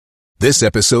This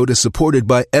episode is supported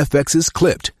by FX's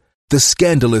Clipped, the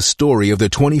scandalous story of the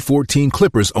 2014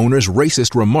 Clippers owner's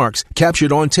racist remarks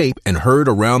captured on tape and heard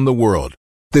around the world.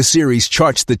 The series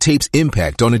charts the tape's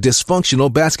impact on a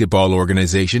dysfunctional basketball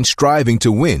organization striving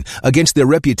to win against their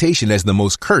reputation as the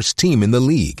most cursed team in the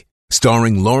league.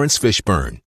 Starring Lawrence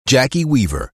Fishburne, Jackie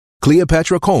Weaver,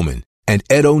 Cleopatra Coleman, and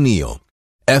Ed O'Neill.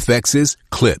 FX's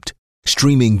Clipped,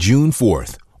 streaming June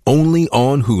 4th, only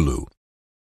on Hulu.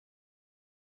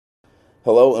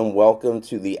 Hello and welcome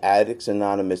to the Addicts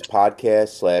Anonymous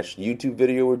podcast / YouTube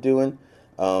video we're doing.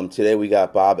 Today we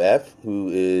got Bob F., who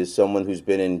is someone who's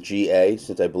been in GA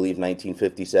since I believe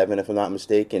 1957, if I'm not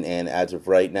mistaken, and as of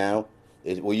right now,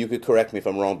 well, you could correct me if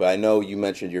I'm wrong, but I know you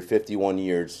mentioned you're 51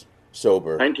 years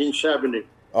sober. 1970.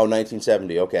 Oh,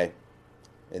 1970, okay.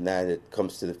 And that it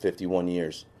comes to the 51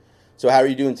 years. So how are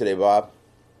you doing today, Bob?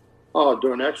 Oh,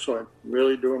 doing excellent.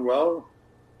 Really doing well.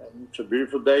 And it's a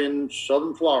beautiful day in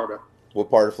southern Florida. What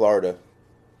part of Florida?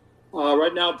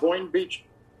 Right now, Boynton Beach,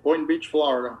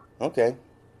 Florida. Okay.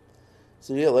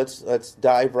 So yeah, let's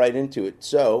dive right into it.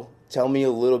 So tell me a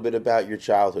little bit about your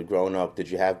childhood growing up.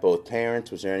 Did you have both parents?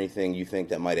 Was there anything you think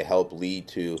that might have helped lead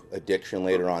to addiction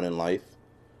later on in life?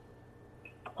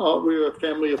 We were a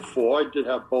family of four. I did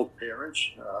have both parents.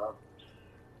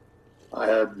 I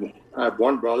had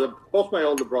one brother. Both my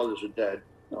older brothers are dead.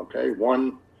 Okay,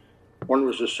 one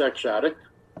was a sex addict.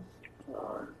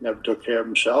 Never took care of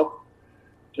himself.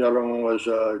 The other one was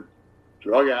a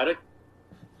drug addict,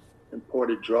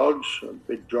 imported drugs, a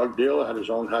big drug dealer, had his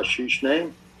own hashish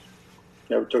name.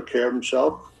 Never took care of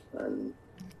himself, and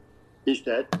he's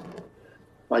dead.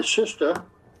 My sister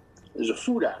is a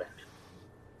food addict.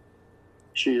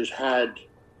 She has had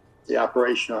the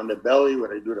operation on the belly where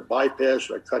they do the bypass,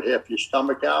 where they cut half your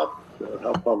stomach out to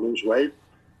help her lose weight.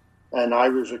 And I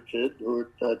was a kid who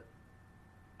at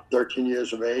 13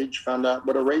 years of age, found out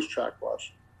what a racetrack was.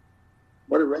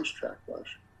 Well,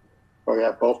 we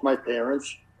had both my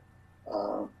parents.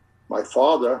 My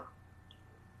father,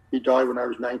 he died when I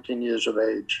was 19 years of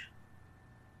age.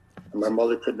 And my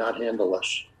mother could not handle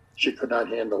us. She could not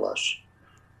handle us.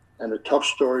 And the tough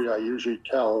story I usually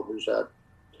tell is that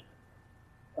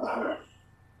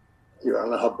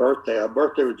on her birthday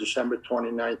was December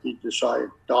 29th. He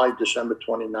died December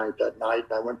 29th that night.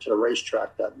 And I went to the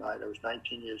racetrack that night. I was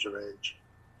 19 years of age.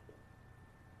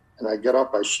 And I got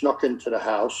up, I snuck into the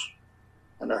house,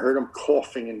 and I heard him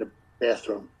coughing in the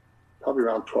bathroom, probably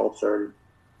around 12:30.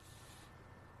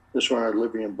 This one I was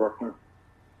living in Brooklyn.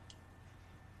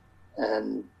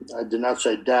 And I did not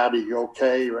say, "Daddy, you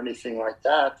okay?" or anything like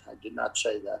that. I did not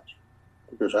say that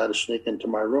because I had to sneak into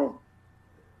my room.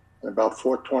 And about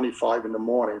 4:25 in the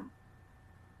morning,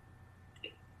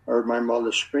 I heard my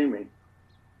mother screaming,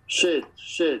 "Sid,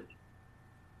 Sid."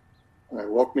 And I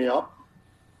woke me up.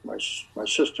 My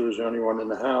sister was the only one in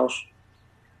the house,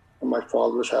 and my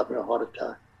father was having a heart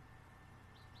attack.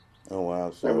 Oh wow!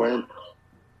 So I went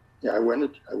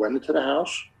into the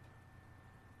house.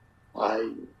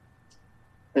 I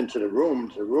into the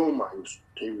room.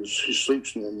 He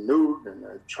sleeps in the nude, and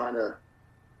I'm trying to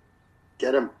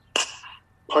get him,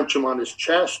 punch him on his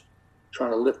chest,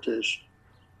 trying to lift his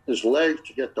legs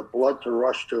to get the blood to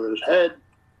rush to his head,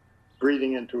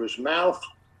 breathing into his mouth.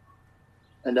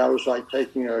 And that was like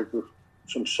taking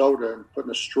some soda and putting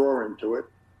a straw into it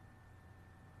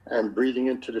and breathing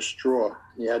into the straw.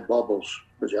 He had bubbles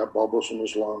because he had bubbles in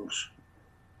his lungs.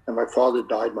 And my father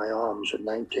died in my arms at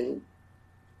 19.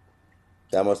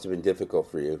 That must have been difficult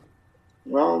for you.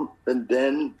 Well, and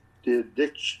then the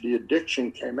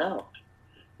addiction came out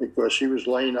because he was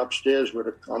laying upstairs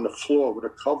on the floor with a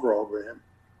cover over him.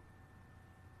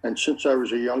 And since I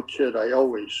was a young kid, I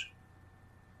always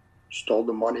stole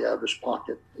the money out of his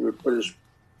pocket. He would put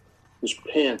his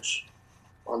pants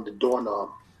on the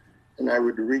doorknob, and I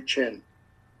would reach in.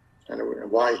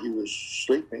 And while he was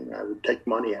sleeping, I would take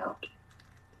money out.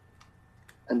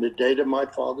 And the day that my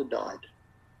father died,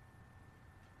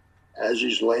 as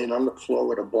he's laying on the floor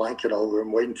with a blanket over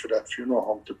him, waiting for that funeral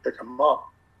home to pick him up,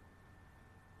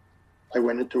 I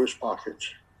went into his pockets.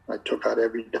 I took out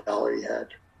every dollar he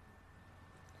had.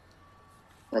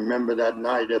 I remember that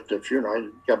night after the funeral, I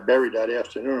got buried that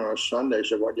afternoon on a Sunday. I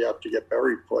said, "What do you have to get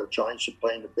buried for?" The Giants are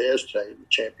playing the Bears today in the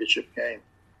championship game.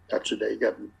 That's the day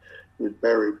he was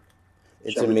buried.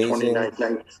 It's amazing,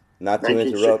 not to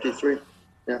interrupt.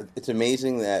 Yeah. It's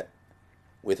amazing that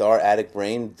with our addict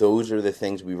brain, those are the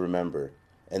things we remember.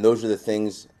 And those are the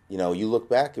things, you look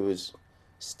back, it was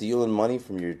stealing money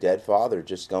from your dead father,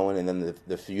 just going, and then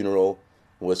the funeral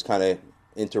was kind of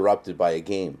interrupted by a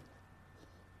game.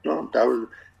 No,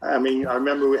 I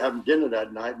remember we having dinner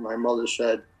that night, and my mother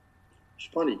said, "It's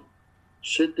funny,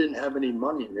 Sid didn't have any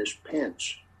money in his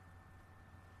pants.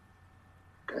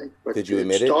 Okay, but did you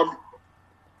admit it?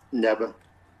 Never.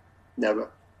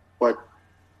 But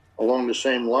along the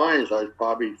same lines, I was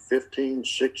probably 15,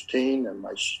 16, and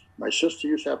my sister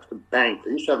used to have the bank.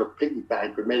 They used to have a piggy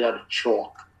bank made out of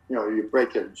chalk. You know, you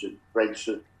break it breaks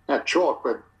it. Not chalk,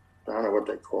 but I don't know what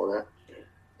they call that.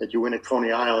 That you win at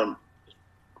Coney Island.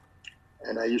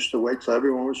 And I used to wait till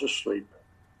everyone was asleep.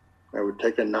 I would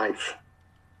take a knife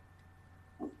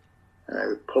and I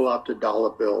would pull out the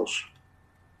dollar bills.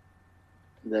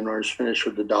 And then when I was finished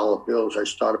with the dollar bills, I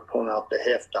started pulling out the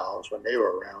half dollars when they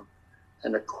were around,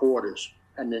 and the quarters,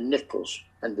 and the nickels,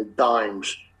 and the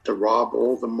dimes to rob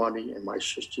all the money in my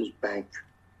sister's bank.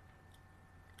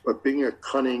 But being a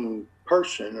cunning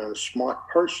person and a smart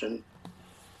person,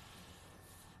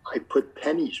 I put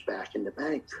pennies back in the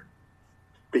bank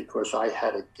because I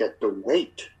had to get the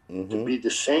weight to be the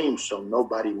same so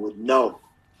nobody would know.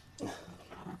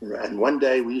 And one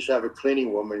day we used to have a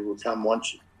cleaning woman who would come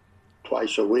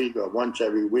twice a week, or once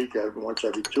every week, or once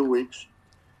every 2 weeks.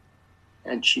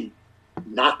 And she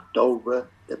knocked over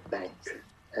the bank.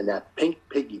 And that pink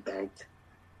piggy bank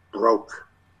broke.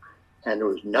 And there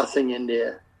was nothing in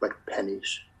there but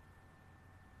pennies.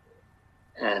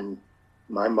 And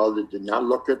my mother did not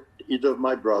look at either of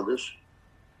my brothers.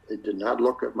 They did not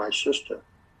look at my sister.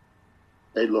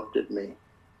 They looked at me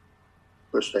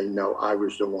because they know I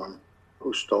was the one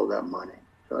who stole that money.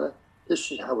 So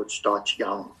this is how it starts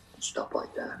young and stuff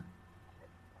like that.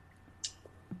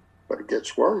 But it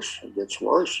gets worse. It gets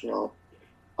worse, you know.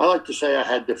 I like to say I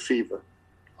had the fever.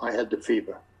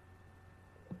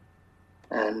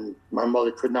 And my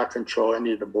mother could not control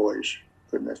any of the boys.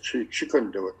 She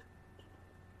couldn't do it.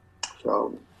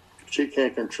 So she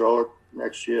can't control it.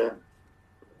 Next year,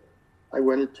 I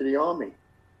went into the Army.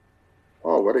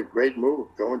 Oh, what a great move,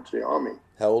 going to the Army.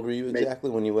 How old were you exactly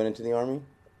when you went into the Army?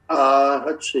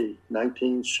 Let's see,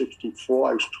 1964,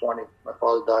 I was 20. My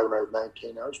father died when I was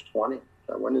 19. I was 20.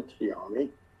 So I went into the Army,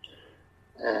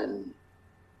 and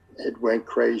it went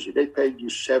crazy. They paid you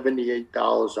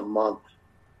 $78 a month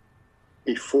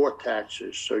before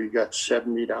taxes, so you got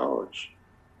 $70.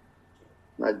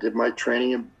 And I did my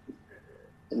training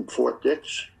in Fort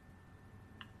Dix.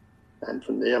 And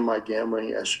from there, my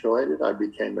gambling escalated. I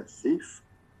became a thief.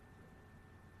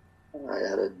 I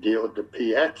had a deal with the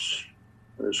PX.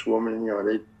 This woman, you know,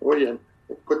 they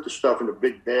put the stuff in a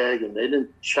big bag, and they didn't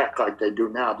check like they do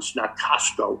now. This is not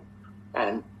Costco.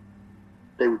 And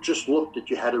they would just look that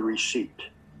you had a receipt.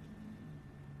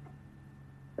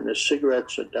 And the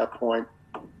cigarettes at that point,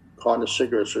 carton of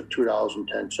cigarettes were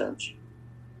 $2.10.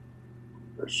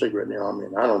 A cigarette in the Army,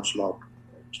 and I don't smoke.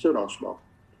 Still don't smoke.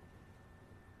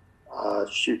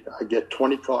 I get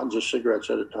 20 cartons of cigarettes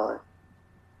at a time.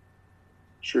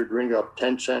 She'd ring up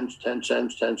 10 cents, 10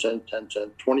 cents, 10 cents, 10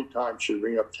 cents. 20 times she'd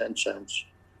ring up 10 cents.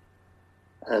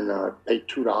 And pay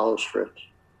 $2 for it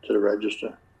to the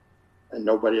register. And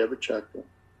nobody ever checked it.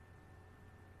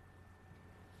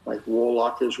 My wall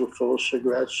lockers were full of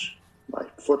cigarettes. My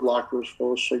foot locker was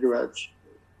full of cigarettes.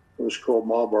 It was called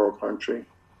Marlboro Country.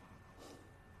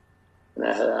 And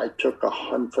I took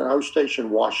 100. I was stationed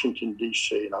in Washington,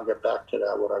 D.C., and I'll get back to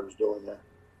that, what I was doing there.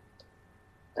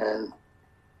 And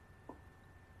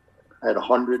I had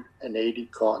 180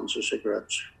 cartons of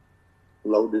cigarettes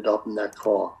loaded up in that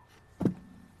car.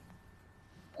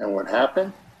 And what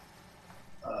happened?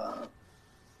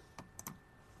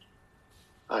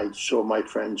 I saw my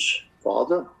friend's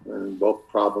father, and both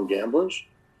problem gamblers,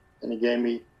 and he gave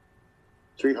me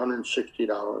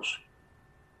 $360.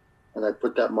 And I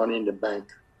put that money in the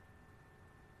bank.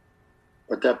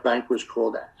 But that bank was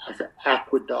called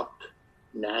Aqueduct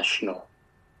National,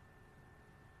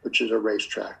 which is a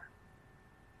racetrack.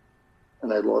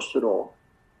 And I lost it all.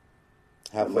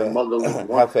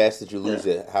 How fast did you lose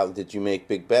it? How did you make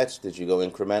big bets? Did you go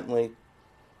incrementally?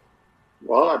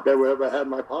 Well, I bet whatever I had in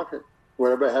my pocket.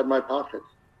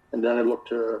 And then I looked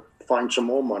to find some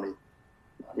more money.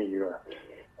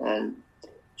 And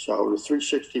so the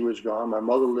 360 was gone. My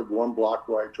mother lived 1 block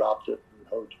where I dropped it.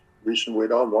 I was a recent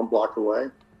widow, 1 block away.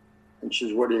 And she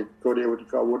says, "What do you go there with the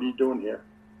car? What are you doing here?"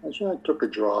 I said, "I took a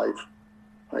drive."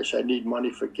 I said, "I need money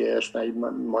for gas. I need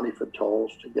money for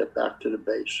tolls to get back to the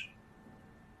base."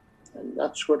 And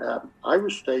that's what happened. I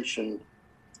was stationed.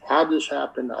 How this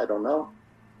happened, I don't know.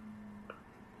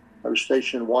 I was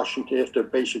stationed in Washington after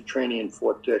basic training in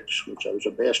Fort Dix, which I was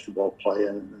a basketball player,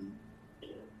 and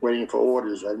waiting for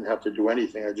orders. I didn't have to do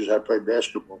anything. I just had to play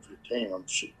basketball for the team. I'm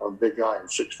a big guy. I'm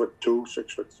 6'2",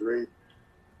 6'3".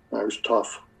 I was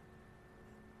tough.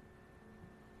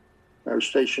 I was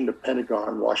stationed at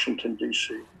Pentagon, Washington,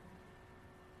 D.C.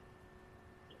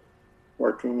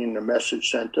 working in the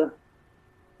message center,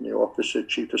 in the office of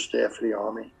Chief of Staff of the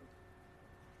Army,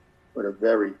 with a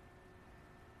very,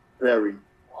 very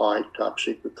high top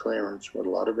secret clearance with a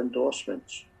lot of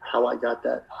endorsements. How I got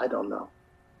that, I don't know.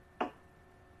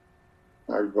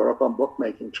 I was brought up on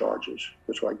bookmaking charges.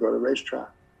 That's why I go to racetrack.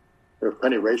 There are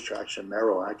plenty of racetracks in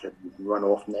Merrill. I could run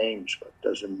off names, but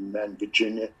doesn't mean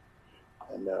Virginia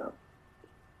and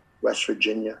West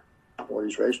Virginia, all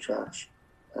these racetracks.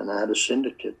 And I had a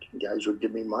syndicate. Guys would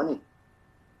give me money.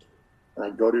 And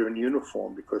I'd go there in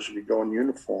uniform, because if you go in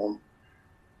uniform,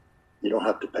 you don't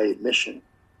have to pay admission.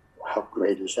 How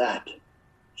great is that?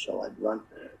 So I'd run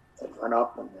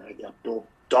up, and I got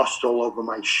dust all over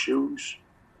my shoes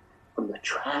from the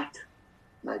track.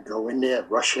 And I'd go in there,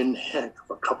 rush in there,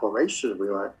 a couple of races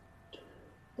we went,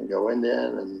 and go in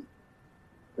there, and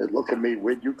they'd look at me,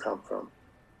 where'd you come from?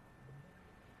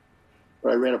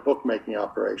 But I ran a bookmaking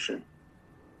operation.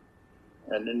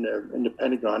 And in the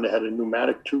Pentagon, they had a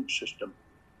pneumatic tube system.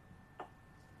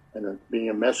 And being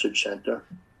a message center,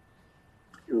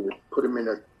 you would put them in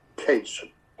a case,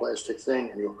 a plastic thing,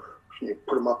 and you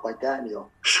put them up like that, and you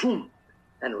shoom,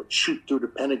 and it would shoot through the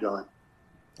Pentagon.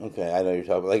 Okay, I know you're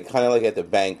talking about, kind of like at the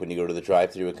bank when you go to the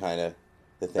drive-through, it kind of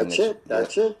the thing.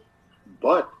 That's it.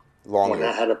 But longer.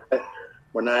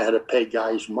 when I had to pay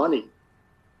guys money,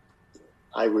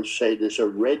 I would say there's a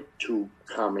red tube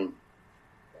coming,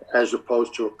 as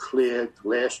opposed to a clear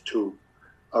glass tube.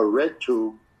 A red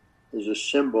tube is a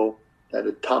symbol that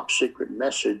a top secret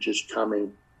message is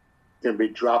coming, going to be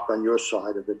dropped on your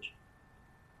side of it.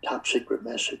 Top secret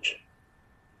message.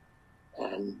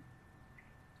 And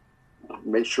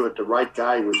make sure that the right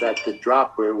guy was at the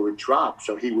drop where it would drop,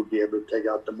 so he would be able to take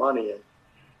out the money. And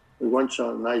we won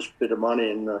some nice bit of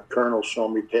money, and the colonel saw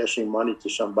me passing money to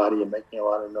somebody and making a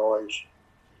lot of noise.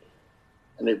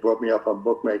 And they brought me up on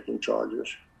bookmaking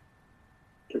charges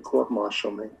to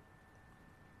court-martial me.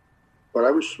 But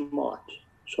I was smart,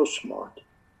 so smart.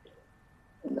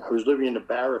 And I was living in the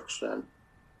barracks then.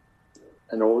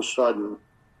 And all of a sudden,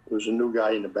 there was a new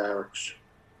guy in the barracks.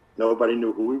 Nobody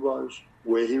knew who he was,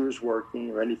 where he was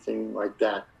working, or anything like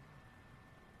that.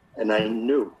 And I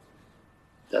knew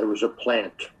that it was a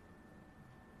plant.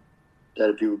 That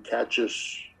if you would catch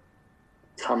us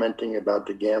commenting about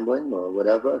the gambling or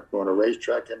whatever, going to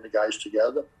racetrack and the guys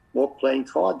together, or playing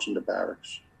cards in the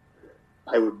barracks,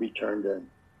 I would be turned in.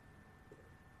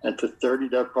 And for 30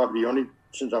 days, probably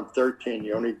since I'm 13,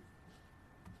 the only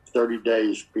 30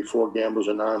 days before Gamblers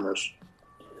Anonymous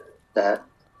that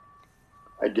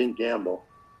I didn't gamble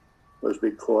was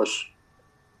because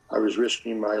I was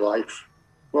risking my life,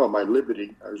 my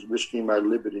liberty. I was risking my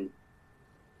liberty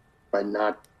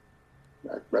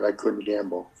but I couldn't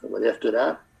gamble. So, but after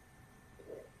that,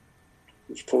 it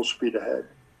was full speed ahead.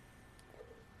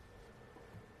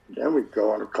 Then we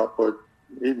go on a couple of,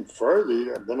 even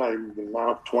further, and then I'm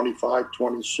now 25,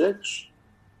 26,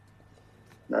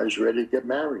 and I was ready to get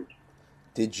married.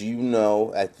 Did you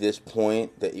know at this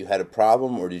point that you had a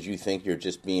problem, or did you think you're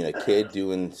just being a kid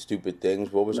doing stupid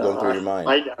things? What was going through your mind?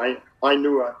 I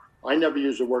knew I never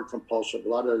use the word compulsive. A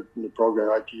lot of in the program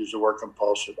I like to use the word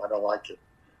compulsive. I don't like it.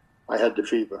 I had the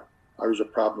fever. I was a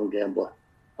problem gambler.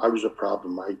 I was a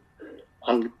problem.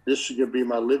 This is going to be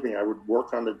my living. I would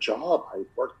work on a job. I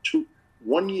would work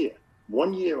 1 year.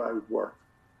 1 year I would work.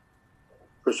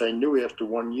 Because I knew after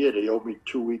 1 year they owed me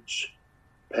 2 weeks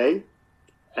pay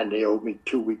and they owed me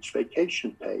 2 weeks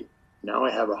vacation pay. Now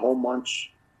I have a whole month's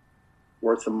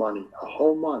worth of money, a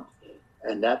whole month.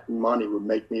 And that money would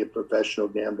make me a professional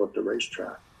gambler at the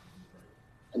racetrack.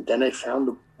 And then I found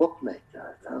a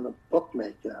bookmaker.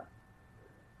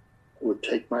 Who would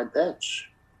take my bets.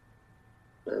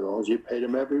 As long as you paid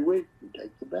him every week, you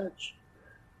take the bets.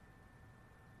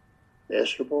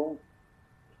 Basketball,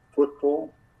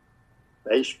 football,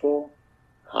 baseball,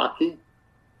 hockey.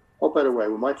 Oh, by the way,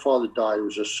 when my father died, it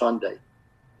was a Sunday.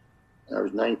 And I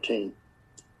was 19.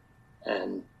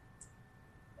 And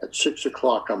at 6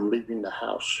 o'clock, I'm leaving the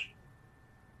house.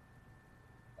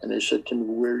 And they said to me,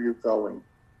 where are you going?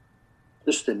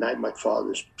 This is the night my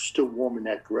father's still warm in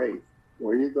that grave.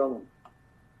 Where are you going?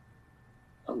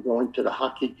 I'm going to the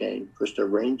hockey game because the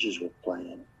Rangers were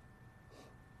playing.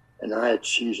 And I had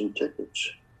season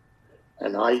tickets.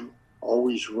 And I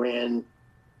always ran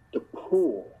the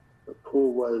pool. The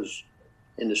pool was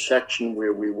in the section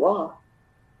where we were,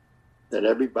 that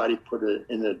everybody put in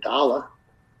 $1.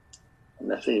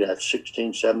 And I think that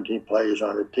 16, 17 players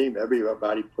on the team,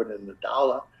 everybody put in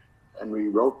 $1. And we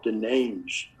wrote the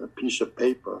names, a piece of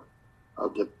paper,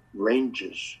 of the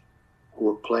Rangers who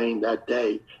were playing that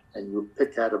day. And you would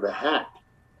pick out of a hat,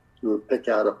 you would pick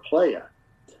out a player.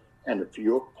 And if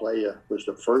your player was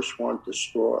the first one to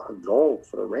score a goal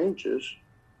for the Rangers,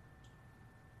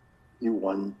 you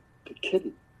won the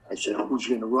kitty. I said, who's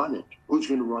going to run it? Who's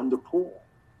going to run the pool?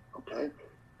 Okay?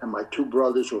 And my two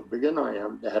brothers were bigger than I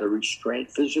am. They had to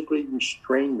physically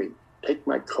restrain me, take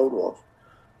my coat off.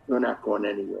 You're not going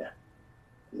anywhere.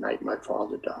 The night my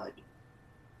father died.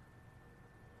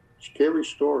 Scary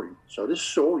story. So this is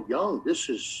so young. This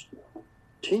is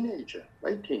teenager,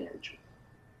 late teenager.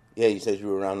 Yeah, you said you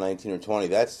were around 19 or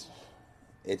 20.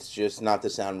 It's just not to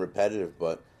sound repetitive,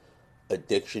 but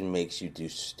addiction makes you do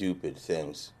stupid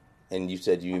things. And you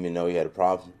said you even know you had a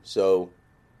problem. So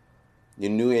you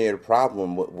knew you had a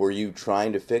problem. Were you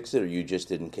trying to fix it, or you just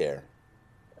didn't care?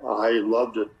 I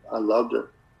loved it. I loved it.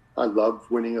 I loved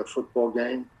winning a football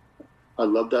game. I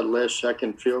loved that last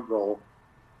second field goal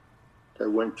that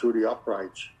went through the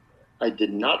uprights. I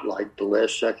did not like the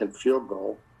last second field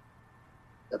goal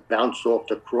that bounced off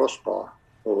the crossbar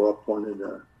or up one of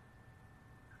the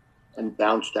and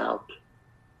bounced out.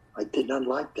 I did not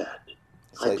like that.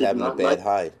 It's like having a bad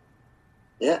high.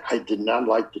 Yeah, I did not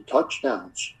like the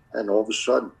touchdowns. And all of a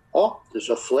sudden, there's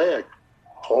a flag.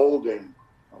 Holding.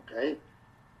 Okay?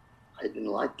 I didn't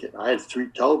like it. I had 3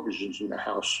 televisions in the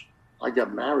house. I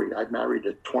got married. I married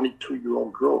a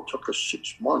 22-year-old girl. It took us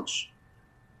 6 months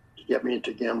to get me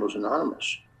into Gamblers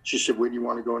Anonymous. She said, where do you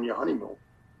want to go on your honeymoon?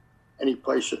 Any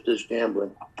place that there's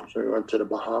gambling. So we went to the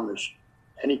Bahamas.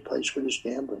 Any place where there's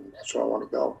gambling. That's where I want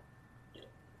to go.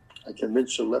 I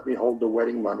convinced her to let me hold the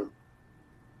wedding money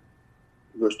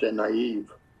because they're naive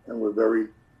and we're very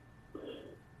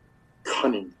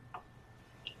cunning.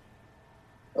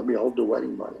 Let me hold the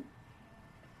wedding money.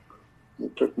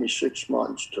 It took me 6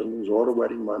 months to lose all the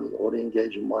wedding money, all the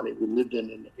engagement money. We lived in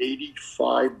an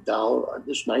 $85,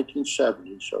 this is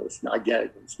 1970, so it's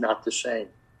not the same.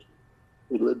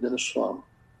 We lived in a slum,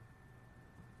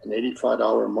 an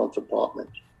 $85 a month apartment.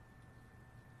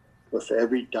 But for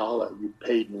every dollar you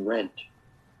paid in rent,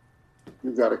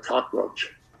 you got a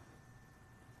cockroach.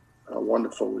 How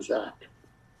wonderful was that?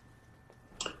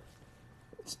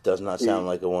 It does not sound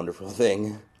like a wonderful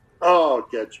thing. Oh,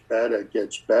 it gets better.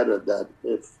 That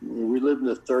if we lived in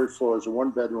the 3rd floor, it was a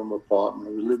 1-bedroom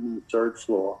apartment. We lived in the 3rd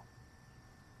floor,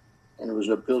 and it was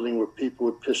a building where people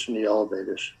would piss in the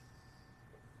elevators.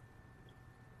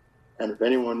 And if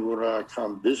anyone would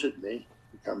come visit me,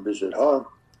 come visit her,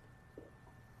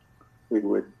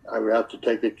 I would have to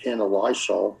take a can of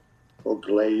Lysol or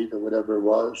Glade or whatever it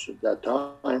was at that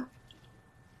time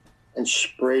and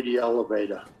spray the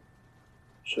elevator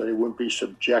so they wouldn't be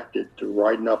subjected to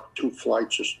riding up 2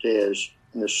 flights of stairs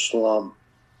in a slum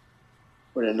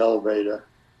with an elevator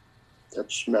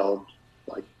that smelled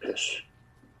like piss.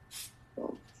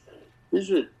 So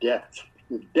these are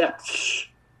the depths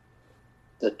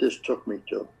that this took me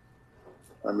to.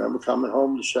 I remember coming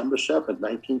home December 7th,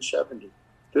 1970,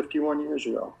 51 years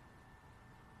ago.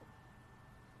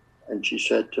 And she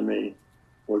said to me,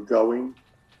 we're going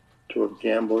to a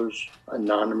Gamblers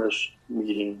Anonymous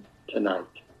meeting tonight.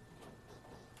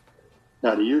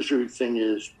 Now, the usual thing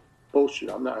is bullshit.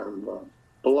 I'm not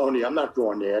baloney. I'm not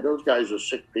going there. Those guys are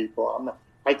sick people.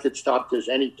 I could stop this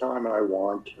anytime I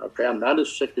want. Okay, I'm not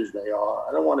as sick as they are.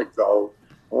 I don't want to go.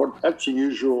 That's the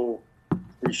usual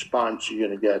response you're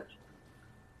going to get.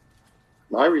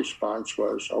 My response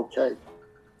was, okay.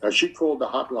 Now, she called the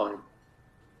hotline.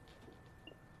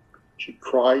 She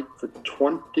cried for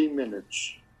 20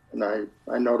 minutes. And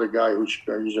I know the guy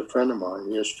he's a friend of mine.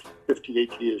 He has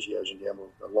 58 years he hasn't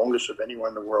gambled, the longest of anyone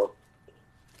in the world.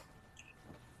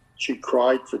 She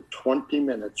cried for 20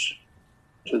 minutes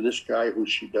to this guy who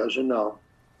she doesn't know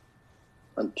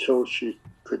until she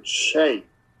could say,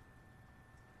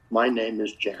 my name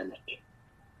is Janet.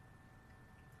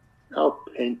 How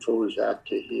painful is that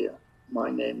to hear? My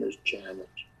name is Janet.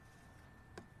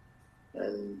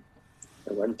 And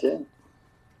I went in.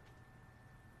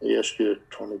 They ask you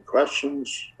 20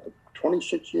 questions.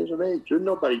 26 years of age. There's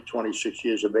nobody 26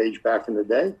 years of age back in the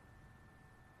day.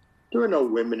 There were no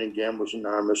women in Gamblers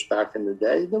Anonymous back in the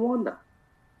day. There were none.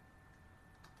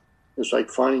 It's like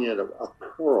finding a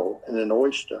pearl in an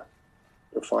oyster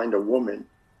to find a woman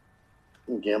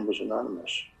in Gamblers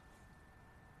Anonymous.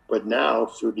 But now,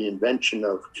 through the invention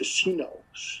of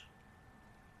casinos,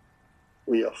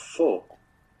 we are full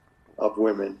of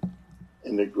women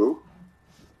in the group.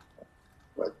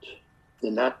 But they're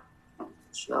not,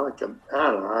 it's not like I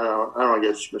don't want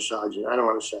to get misogyny. I don't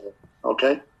want to say it,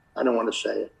 okay? I don't want to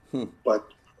say it. But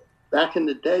back in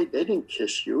the day, they didn't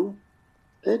kiss you.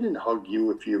 They didn't hug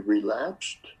you if you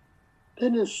relapsed. They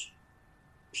didn't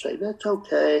say, that's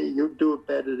okay, you'll do it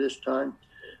better this time.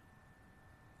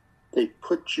 They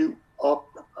put you up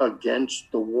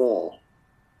against the wall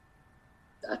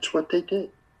That's what they did.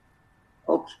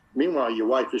 Oh, meanwhile, your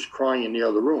wife is crying in the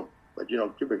other room, but you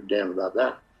don't give a damn about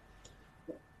that.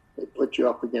 They put you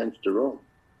up against the room,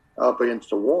 up against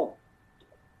the wall.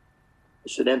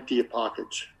 They said, empty your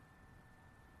pockets.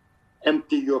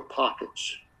 Empty your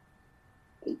pockets.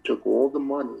 They took all the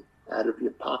money out of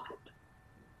your pocket.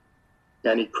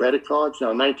 Any credit cards? Now,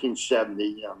 1970,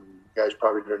 you guys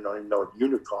probably don't even know what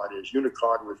Unicard is.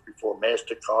 Unicard was before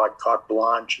MasterCard, Carte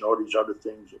Blanche, and all these other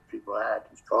things that people had,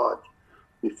 these cards,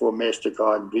 before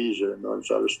MasterCard and Visa and all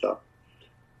this other stuff.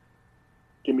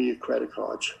 Give me your credit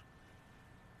cards.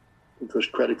 Because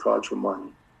credit cards were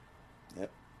money.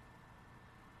 Yep.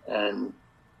 And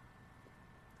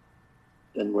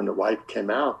then when the wife came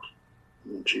out,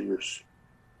 and she was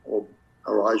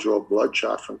her eyes were all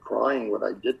bloodshot from crying what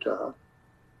I did to her,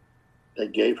 they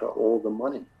gave her all the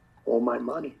money, all my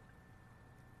money.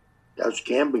 That's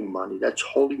gambling money. That's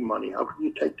holding money. How can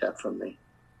you take that from me?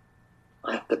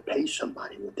 I have to pay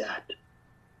somebody with that.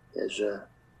 There's a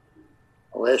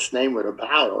last name with a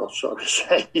vowel, so to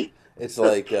say. It's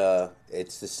like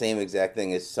it's the same exact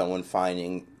thing as someone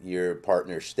finding your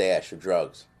partner's stash of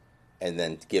drugs and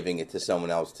then giving it to someone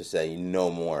else to say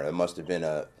no more. It must have been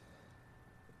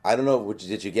I don't know,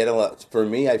 did you get a lot? For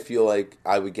me, I feel like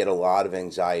I would get a lot of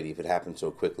anxiety if it happened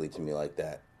so quickly to me like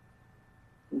that.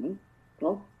 Mm-hmm.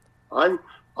 Well, I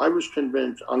was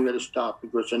convinced I'm going to stop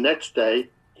because the next day,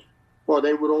 well,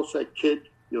 they would all say, kid,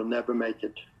 you'll never make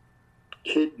it.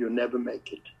 Kid, you'll never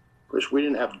make it. Because we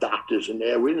didn't have doctors in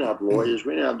there. We didn't have lawyers.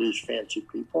 We didn't have these fancy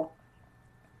people.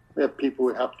 We had people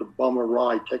who would have to bum a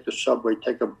ride, take the subway,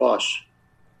 take a bus,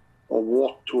 or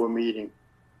walk to a meeting.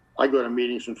 I go to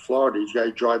meetings in Florida. These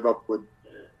guys drive up with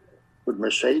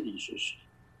Mercedes.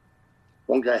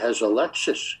 One guy has a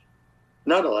Lexus.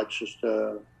 Not a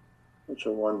Lexus, what's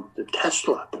the one? The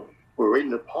Tesla. We're right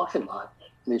in the parking lot.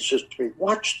 And he says to me,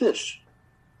 watch this.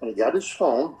 And he got his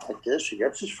phone like this. He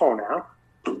gets his phone out.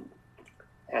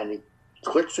 And he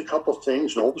clicks a couple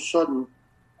things. And all of a sudden,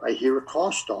 I hear a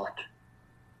car start.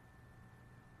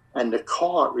 And the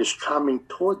car is coming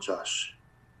towards us.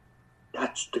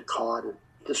 That's the car that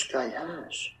this guy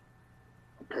has.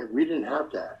 Okay, we didn't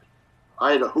have that.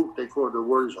 I had a hoop. They call it the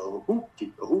words a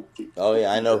hoopty. Oh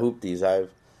yeah, I know hoopties.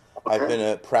 I've been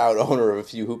a proud owner of a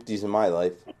few hoopties in my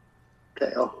life.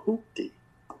 Okay, a hoopty.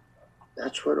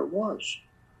 That's what it was,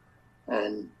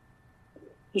 and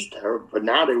just terrible. But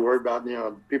now they worry about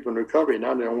people in recovery.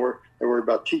 Now they don't worry. They worry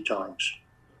about tea times.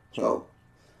 So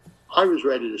I was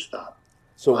ready to stop.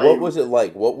 So what was it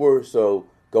like?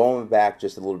 Going back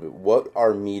just a little bit, what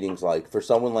are meetings like? For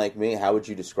someone like me, how would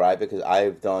you describe it? Because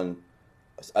I've done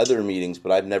other meetings,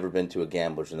 but I've never been to a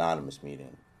Gamblers Anonymous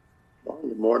meeting. Well,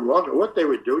 you're more than welcome. What they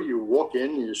would do, you walk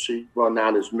in, you see, well,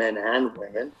 now there's men and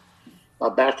women.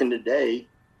 Back in the day,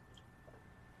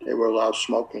 they were allowed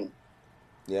smoking.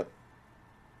 Yep.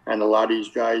 And a lot of these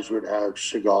guys would have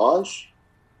cigars,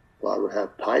 a lot would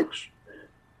have pipes,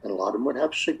 and a lot of them would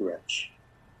have cigarettes.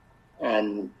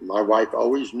 And my wife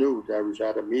always knew that I was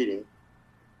at a meeting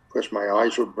because my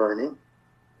eyes were burning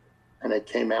and I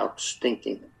came out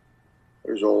stinking.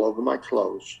 It was all over my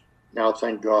clothes. Now,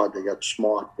 thank God, they got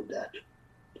smart with that.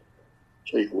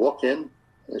 So you walk in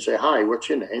and say, hi, what's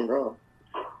your name? Ron.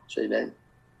 Say your name.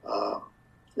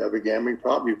 You have a gambling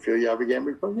problem? You feel you have a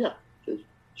gambling problem? Yeah. Just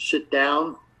sit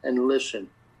down and listen.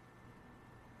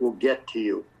 We'll get to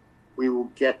you. We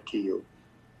will get to you.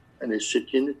 And they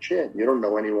sit you in the chair. You don't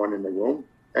know anyone in the room.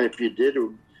 And if you did,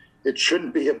 it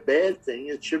shouldn't be a bad thing.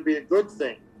 It should be a good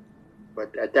thing.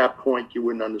 But at that point, you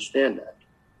wouldn't understand that.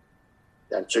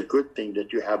 That's a good thing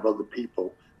that you have other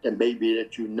people that maybe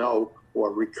that you know who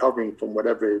are recovering from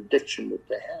whatever addiction that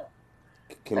they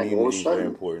have. Community is very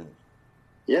important.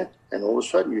 Yeah. And all of a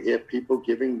sudden, you hear people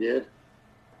giving their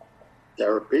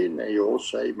therapy, and they all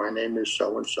say, my name is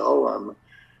so-and-so.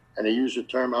 And they use the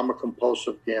term, I'm a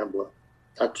compulsive gambler.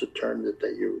 That's a term that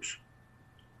they use.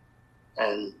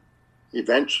 And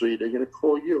eventually they're going to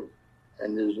call you.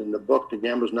 And there's in the book, the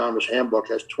Gamblers Anonymous Handbook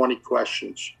has 20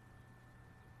 questions.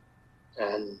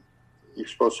 And you're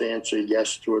supposed to answer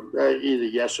yes to it, either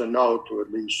yes or no to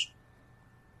at least,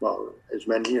 well, as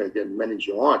many, get as many as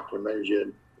you want, as many as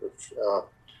you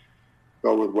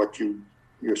go with what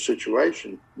your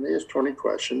situation. And there's 20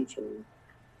 questions. And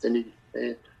then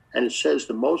and it says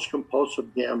the most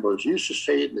compulsive gamblers, used to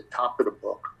say it in the top of the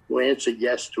book, will answer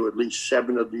yes to at least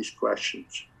 7 of these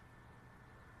questions.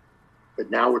 But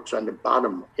now it's on the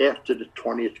bottom, after the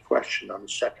 20th question on the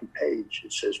second page.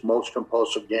 It says most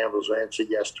compulsive gamblers will answer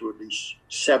yes to at least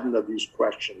 7 of these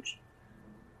questions.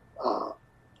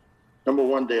 Number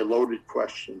one, they're loaded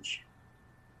questions.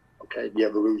 Okay, you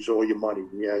ever lose all your money?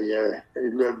 Yeah.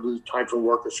 You ever lose time for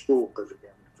work or school because of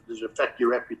gambling? Does it affect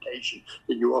your reputation?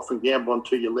 That you often gamble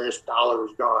until your last dollar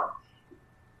is gone?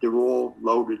 They're all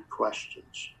loaded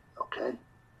questions. Okay,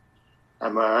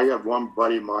 I have one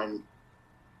buddy of mine,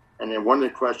 and then one of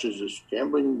the questions is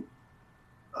gambling.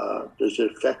 Does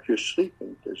it affect your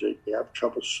sleeping? You have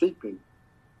trouble sleeping?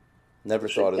 Never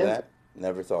thought of that.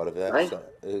 Never thought of that. Right? So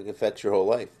it affects your whole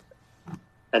life.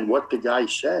 And what the guy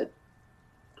said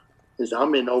is,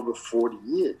 I'm in over 40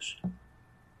 years,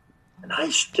 and I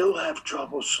still have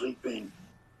trouble sleeping.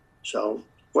 So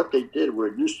what they did, where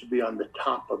it used to be on the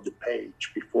top of the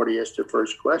page before they asked the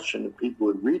first question, and people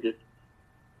would read it,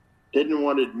 didn't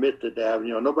want to admit that they have,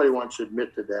 nobody wants to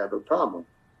admit that they have a problem.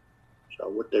 So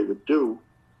what they would do,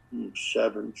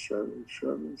 7, 7,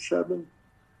 7, 7.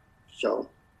 So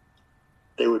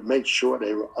they would make sure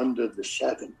they were under the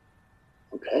 7.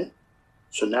 Okay?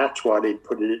 So that's why they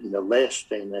put it in the last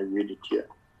thing they read it to you.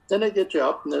 Then they get you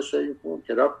up and they say,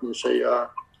 get up and say, give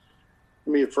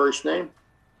me your first name,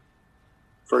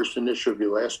 first initial of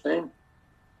your last name,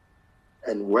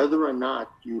 and whether or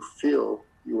not you feel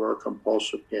you are a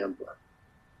compulsive gambler.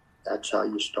 That's how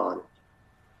you start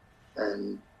it.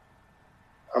 And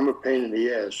I'm a pain in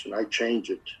the ass, and I change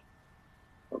it.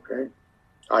 Okay?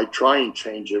 I try and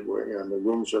change it where, in the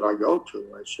rooms that I go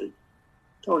to, I say,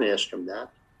 don't ask them that.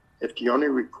 If the only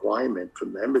requirement for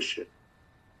membership,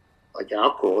 like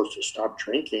alcohol, is to stop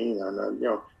drinking, and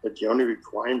if the only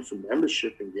requirement for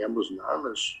membership in Gamblers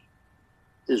Anonymous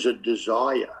is a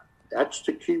desire, that's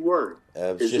the key word.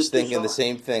 I was just thinking the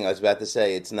same thing. I was about to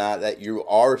say, it's not that you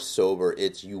are sober,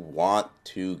 it's you want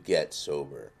to get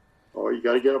sober. Oh, you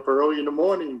got to get up early in the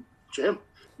morning, Jim.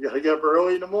 You got to get up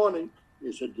early in the morning.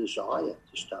 It's a desire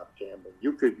to stop gambling.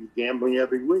 You could be gambling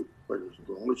every week, but as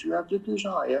long as you have the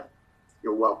desire,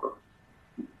 you're welcome.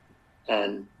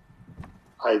 And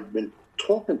I've been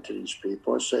talking to these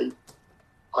people and say,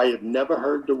 I have never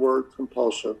heard the word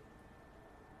compulsive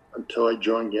until I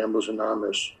joined Gamblers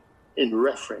Anonymous in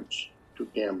reference to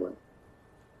gambling.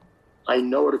 I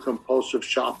know what a compulsive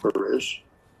shopper is.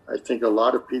 I think a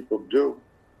lot of people do.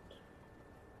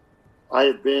 I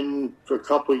have been for a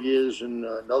couple of years in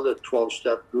another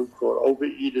 12-step group called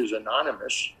Overeaters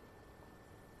Anonymous.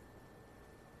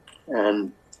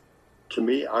 And to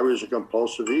me, I was a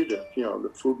compulsive eater.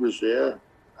 The food was there.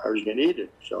 I was going to eat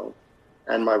it. So,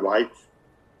 and my wife,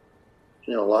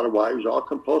 a lot of wives are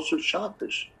compulsive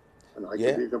shoppers. And I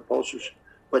could be a compulsive shopper.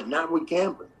 But not with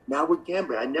gambling.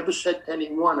 I never said to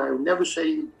anyone, I would never say to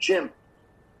you, Jim,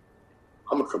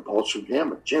 I'm a compulsive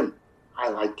gambler. Jim, I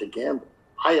like to gamble.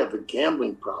 I have a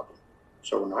gambling problem.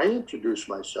 So when I introduce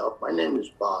myself, my name is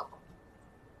Bob.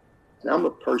 And I'm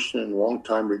a person in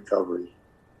long-time recovery.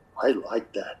 I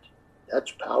like that.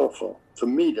 That's powerful. For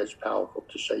me, that's powerful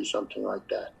to say something like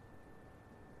that.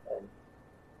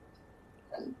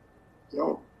 And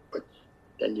but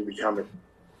then you become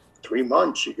 3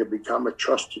 months, you could become a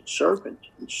trusted servant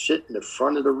and sit in the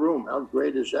front of the room. How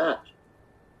great is that?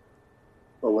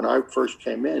 But when I first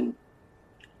came in,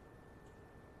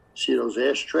 see those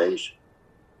ashtrays?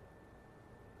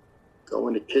 Go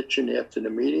in the kitchen after the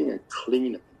meeting and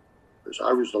clean them. Because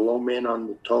I was the low man on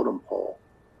the totem pole.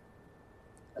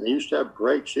 And they used to have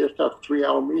breaks. They used to have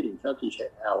 3-hour meetings, not these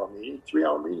hour meetings,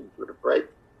 3-hour meetings with a break.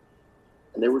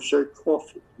 And they would serve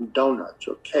coffee and donuts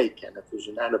or cake. And if it was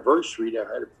an anniversary, they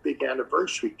had a big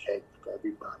anniversary cake for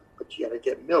everybody. But you got to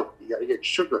get milk, you got to get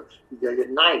sugar, you got to get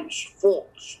knives,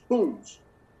 forks, spoons,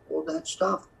 all that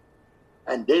stuff.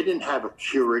 And they didn't have a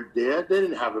Keurig there. They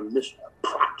didn't have a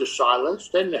Proctor Silas.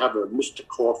 They didn't have a Mr.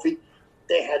 Coffee.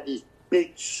 They had these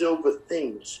big silver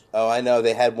things. Oh, I know.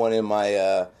 They had one in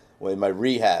my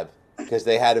rehab because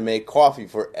they had to make coffee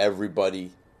for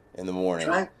everybody in the morning.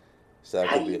 That's right. So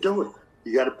how do you do it?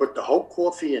 You got to put the whole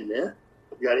coffee in there.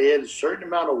 You got to add a certain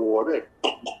amount of water. It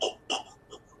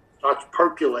starts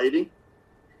percolating.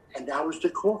 And that was the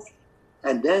coffee.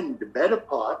 And then the better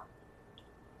part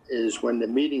is when the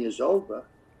meeting is over,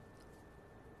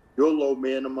 you're low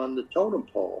man on the totem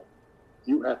pole.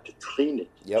 You have to clean it.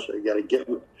 Yep. So you got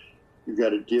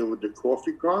to deal with the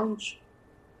coffee grinds.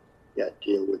 You got to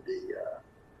deal with the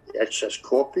excess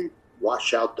coffee.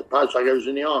 Wash out the pot. It's like I was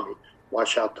in the Army.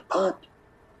 Wash out the pot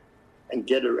and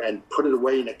put it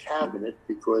away in a cabinet,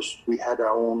 because we had our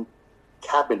own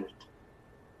cabinet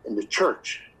in the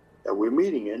church that we're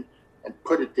meeting in, and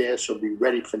put it there so we'll be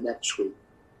ready for next week.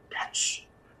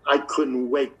 I couldn't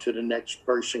wait till the next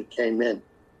person came in.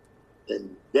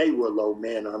 Then they were low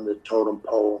man on the totem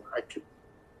pole. I could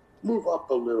move up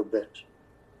a little bit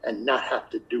and not have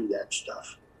to do that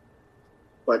stuff.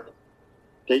 But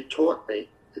they taught me,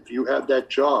 if you have that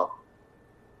job,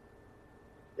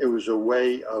 it was a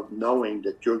way of knowing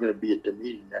that you're going to be at the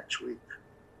meeting next week.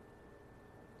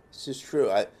 This is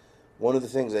true. One of the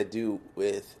things I do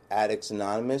with Addicts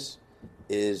Anonymous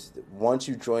is once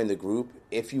you join the group,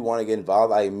 if you want to get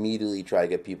involved, I immediately try to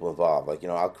get people involved. Like,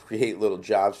 I'll create little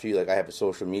jobs for you. Like, I have a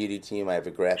social media team, I have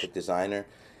a graphic designer,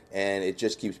 and it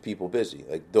just keeps people busy.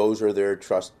 Like, those are their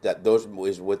trust, those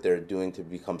is what they're doing to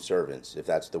become servants, if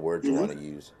that's the word you want to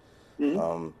use.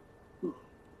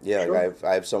 Yeah, Sure. like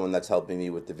I have someone that's helping me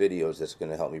with the videos that's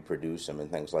going to help me produce them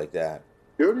and things like that.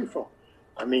 Beautiful.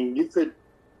 I mean,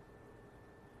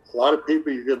 a lot of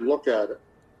people, you could look at it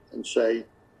and say,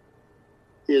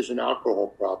 here's an alcohol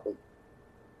problem.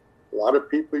 A lot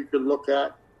of people you could look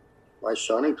at, my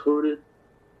son included,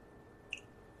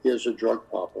 here's a drug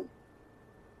problem.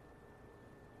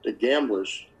 The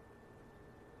gamblers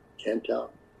can't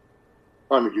tell.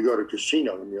 I mean, you go to a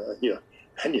casino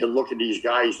and you look at these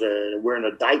guys wearing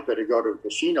a diaper to go to a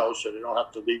casino so they don't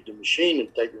have to leave the machine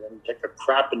and take a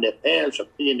crap in their pants or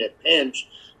pee in their pants,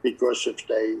 because if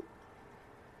they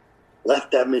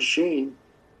left that machine,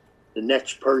 the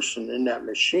next person in that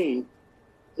machine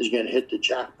is going to hit the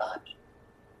jackpot.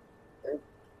 Okay?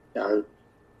 Now,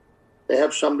 they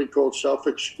have something called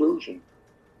self-exclusion,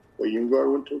 where you can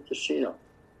go into a casino.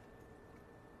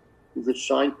 You could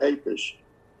sign papers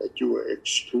that you were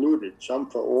excluded, some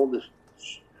for all the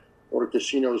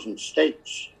casinos in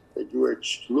states, that you were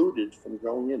excluded from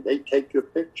going in. They take your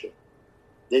picture.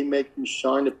 They make you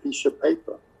sign a piece of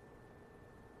paper.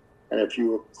 And if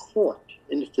you were caught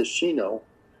in the casino,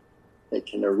 they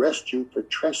can arrest you for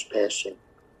trespassing.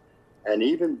 And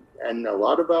a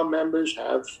lot of our members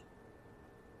have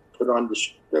put on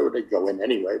they go in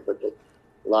anyway, but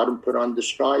a lot of them put on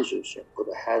disguises and put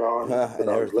a hat on, I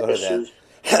never thought glasses.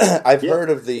 of that. I've heard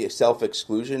of the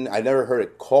self-exclusion. I never heard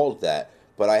it called that,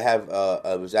 but I have.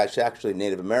 It was actually a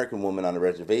Native American woman on a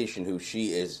reservation who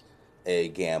she is a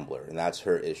gambler, and that's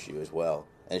her issue as well.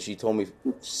 And she told me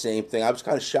same thing. I was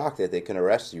kind of shocked that they can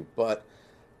arrest you, but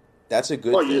that's a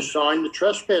good thing. You signed the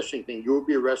trespassing thing. You will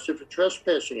be arrested for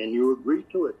trespassing, and you agree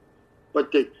to it.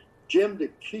 But Jim, the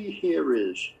key here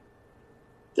is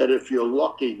that if you're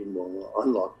lucky or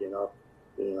unlucky enough,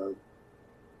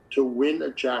 to win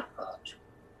a jackpot,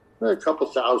 a couple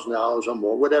 $1,000s or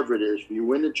more, whatever it is, you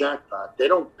win a jackpot, they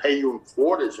don't pay you in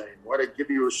quarters anymore. They give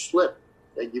you a slip.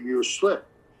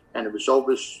 And if it's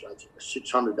over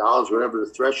 $600, whatever the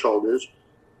threshold is,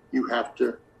 you have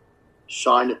to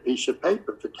sign a piece of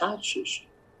paper for taxes.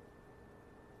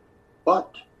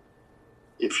 But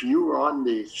if you are on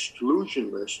the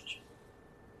exclusion list,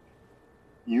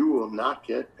 you will not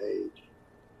get paid.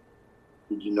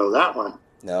 Did you know that one?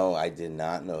 No, I did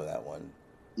not know that one.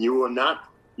 You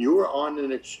are on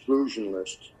an exclusion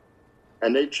list,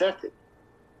 and they check it.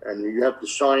 And you have to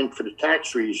sign, for the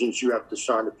tax reasons, you have to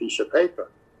sign a piece of paper.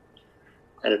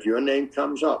 And if your name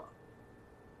comes up,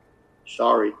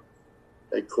 sorry,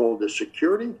 they call the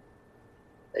security.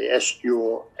 They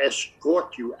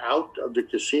escort you out of the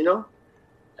casino,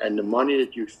 and the money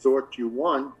that you thought you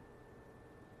won,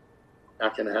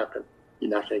 not going to happen. You're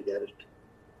not going to get it.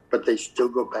 But they still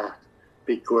go back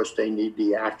because they need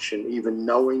the action, even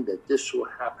knowing that this will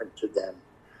happen to them.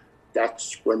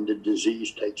 That's when the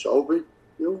disease takes over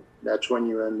you. That's when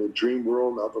you're in the dream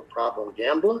world of a problem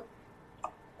gambler.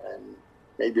 And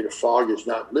maybe the fog is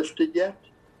not lifted yet.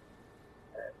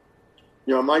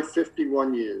 My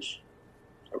 51 years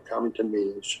of coming to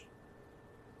meetings.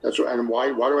 And why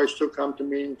do I still come to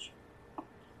meetings?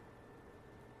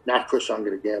 Not because I'm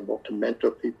going to gamble, to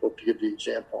mentor people, to give the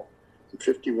example. In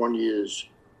 51 years,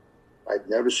 I've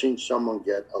never seen someone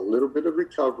get a little bit of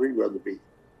recovery, whether it be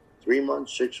 3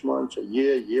 months, 6 months, a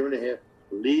year and a half,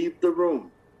 leave the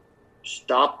room.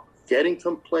 Stop getting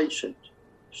complacent.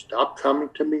 Stop coming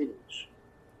to meetings.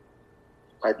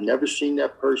 I've never seen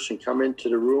that person come into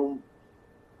the room,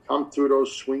 come through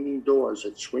those swinging doors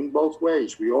that swing both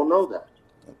ways. We all know that.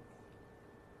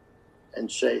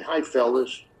 And say, hi,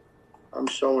 fellas, I'm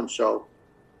so-and-so.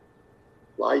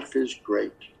 Life is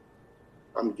great.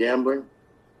 I'm gambling.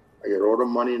 I get all the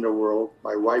money in the world.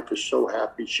 My wife is so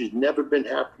happy. She's never been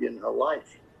happy in her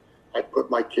life. I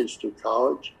put my kids through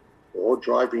college. We're all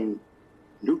driving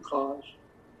new cars.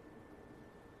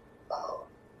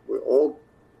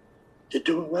 They're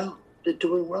doing well. They're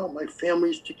doing well. My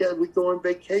family's together. We go on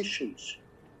vacations.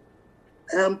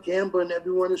 And I'm gambling.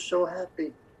 Everyone is so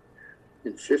happy.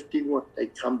 In 51, they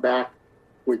come back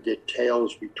with their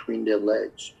tails between their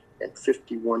legs. In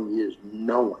 51 years,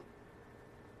 no one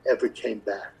ever came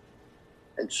back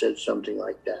and said something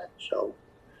like that. So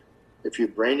if your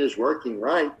brain is working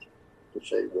right, you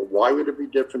say, well, why would it be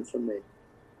different for me?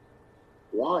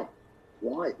 Why?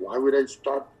 Why would I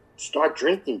start start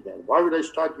drinking again? Why would I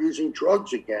start using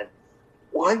drugs again?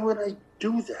 Why would I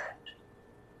do that?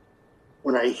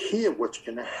 When I hear what's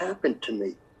going to happen to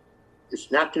me,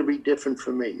 it's not going to be different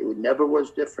for me. It never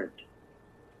was different.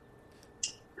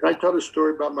 Can I tell the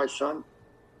story about my son?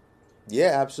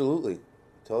 Yeah, absolutely.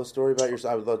 Tell a story about your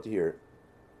son. I would love to hear it.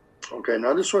 Okay,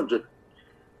 now this one's a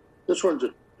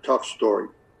tough story,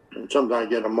 and sometimes I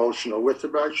get emotional with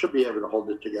it, but I should be able to hold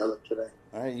it together today.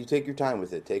 All right, you take your time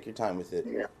with it. Take your time with it.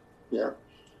 Yeah.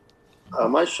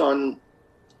 My son,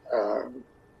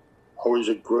 always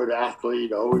a good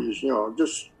athlete, always,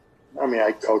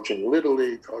 I coach in Little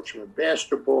League, coach him in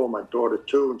basketball, my daughter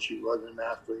too, and she was an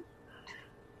athlete.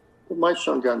 But my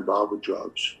son got involved with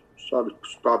drugs. Started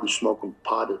probably smoking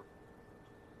pot at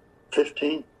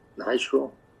 15 in high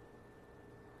school.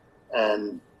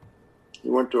 And he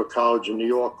went to a college in New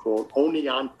York called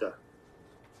Oneonta.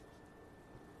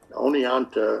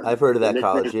 Oneonta. I've heard of that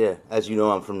college, yeah. As you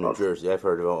know, I'm from New Jersey. I've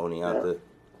heard about Oneonta. Yeah.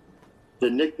 The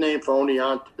nickname for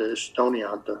Oneonta is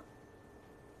Tonyonta,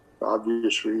 for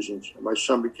obvious reasons. My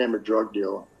son became a drug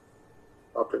dealer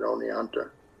up at Oneonta,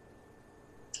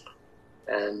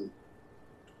 and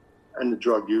a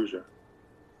drug user,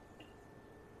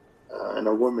 and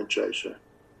a woman chaser.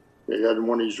 They had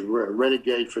one of these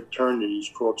renegade fraternities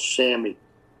called Sammy.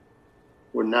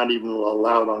 Were not even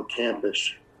allowed on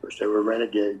campus because they were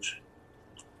renegades.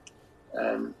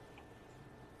 And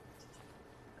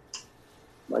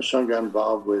my son got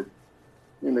involved with,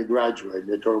 when they graduated,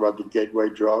 they talk about the gateway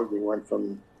drug. He went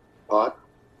from pot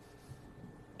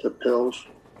to pills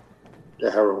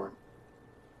to heroin.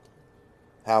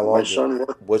 How long?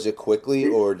 Was it quickly,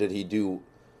 or did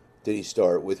he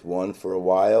start with one for a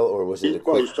while, or was it a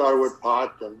quick? He started with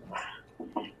pot, and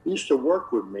he used to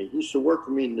work with me. He used to work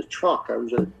with me in the truck. I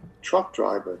was a truck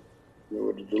driver,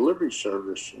 with a delivery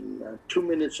service. And 2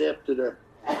 minutes after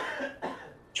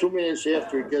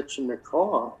he gets in the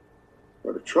car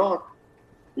or the truck,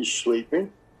 he's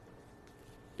sleeping,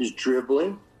 he's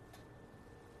dribbling,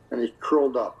 and he's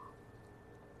curled up.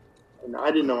 And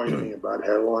I didn't know anything about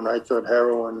heroin. I thought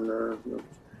heroin,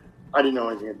 I didn't know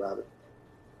anything about it.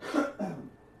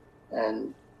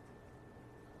 And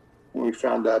when we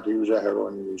found out he was a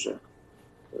heroin user,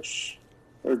 it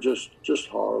was just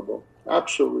horrible,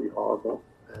 absolutely horrible.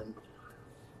 And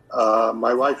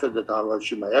my wife at the time,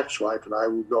 she was my ex-wife, and I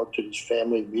would go to these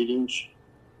family meetings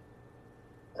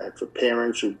for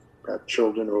parents who have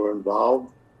children who are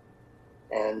involved.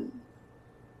 And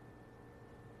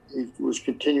he was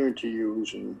continuing to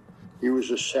use, and he was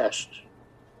assessed.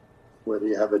 Whether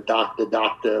you have a doctor,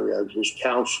 we have his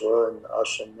counselor, and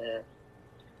us in there,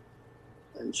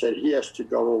 and said he has to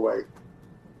go away.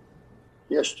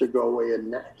 He has to go away,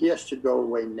 and he has to go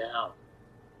away now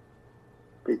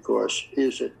because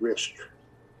he's at risk.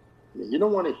 I mean, you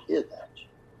don't want to hear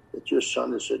that your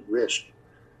son is at risk.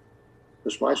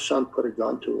 Because my son put a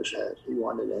gun to his head. He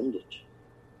wanted to end it.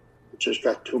 It just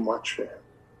got too much for him.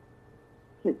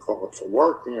 He called for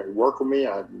work. He worked with me.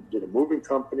 I did a moving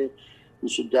company. He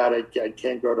said, Dad, I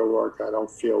can't go to work. I don't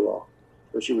feel well.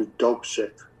 Because he was dope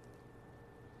sick.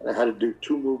 And I had to do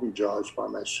 2 moving jobs by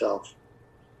myself.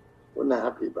 Wasn't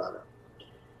happy about it.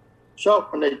 So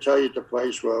when they tell you at the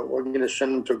place, well, we're going to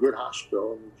send him to a good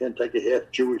hospital, and you can't take a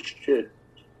half Jewish kid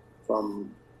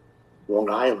from Long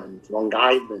Island.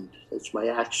 It's my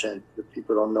accent. The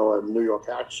people don't know a New York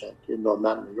accent, even though I'm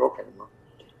not in New York anymore.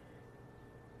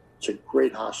 It's a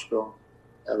great hospital.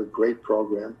 They have a great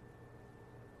program.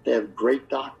 They have great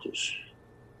doctors.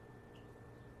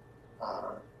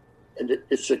 And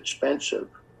it's expensive.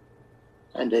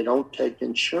 And they don't take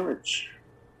insurance.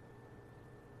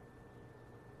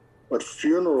 But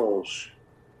funerals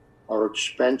are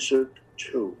expensive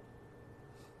too.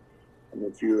 And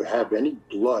if you have any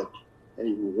blood,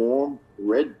 any warm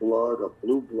red blood or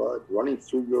blue blood running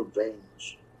through your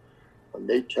veins, when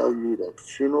they tell you that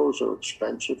funerals are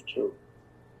expensive too,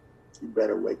 you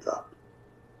better wake up.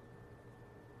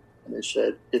 And they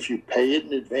said, if you pay it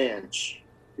in advance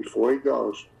before he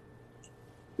goes,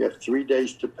 you have 3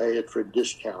 days to pay it for a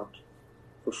discount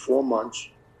for 4 months.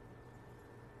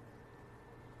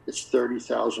 It's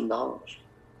 $30,000.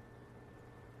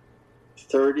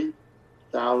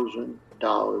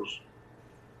 $30,000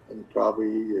 in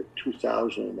probably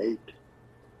 2008.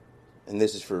 And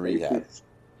this is for rehab.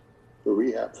 For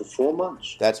rehab for 4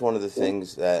 months. That's one of the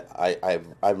things that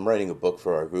I'm writing a book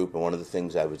for our group, and one of the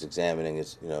things I was examining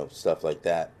is stuff like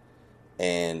that.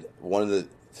 And one of the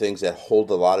things that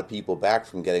hold a lot of people back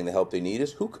from getting the help they need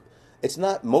is it's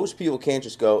not, most people can't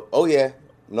just go, oh yeah,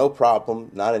 no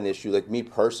problem, not an issue. Like me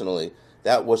personally,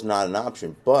 that was not an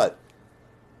option. But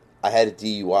I had a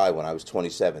DUI when I was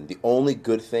 27. The only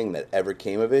good thing that ever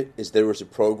came of it is there was a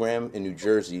program in New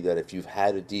Jersey that if you've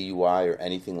had a DUI or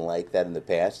anything like that in the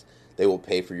past, they will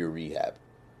pay for your rehab.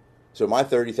 So my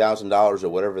 $30,000 or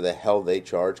whatever the hell they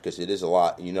charge, because it is a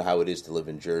lot, you know how it is to live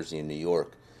in Jersey and New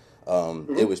York,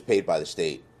 it was paid by the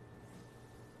state.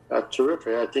 That's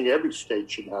terrific. I think every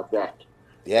state should have that.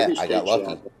 Yeah, I got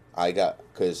lucky.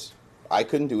 Because I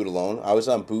couldn't do it alone. I was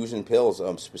on booze and pills,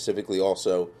 specifically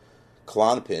also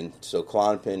Klonopin. So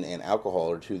Klonopin and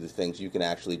alcohol are two of the things you can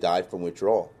actually die from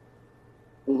withdrawal.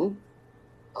 Mm-hmm.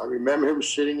 I remember him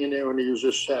sitting in there when he was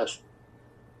assessed.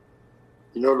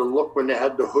 You know the look when they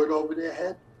had the hood over their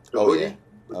head? Yeah.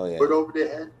 Hood over their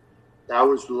head? That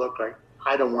was the look like,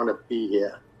 I don't want to be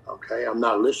here. Okay, I'm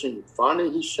not listening.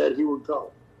 Finally, he said he would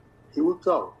go. He would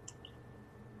go.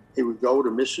 He would go to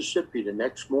Mississippi the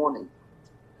next morning.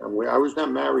 And I was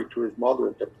not married to his mother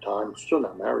at the time. Still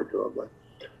not married to her, but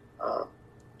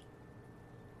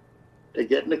they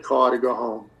get in the car to go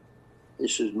home. He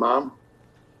says, Mom,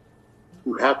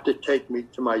 you have to take me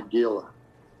to my dealer.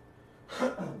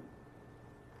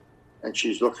 And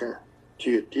she's looking, to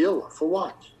your dealer, for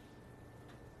what?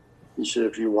 He said,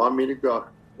 if you want me to go,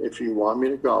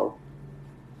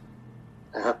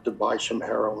 I have to buy some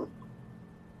heroin.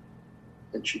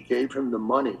 And she gave him the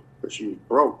money because he was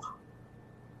broke.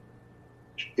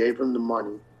 She gave him the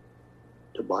money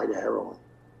to buy the heroin.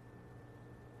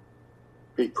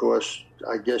 Because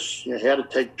I guess he had to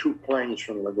take 2 planes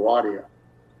from LaGuardia,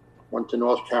 one to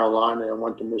North Carolina and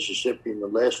one to Mississippi. And the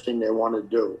last thing they want to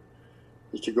do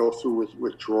is to go through with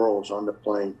withdrawals on the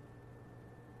plane.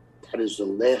 That is the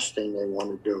last thing they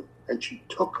want to do. And she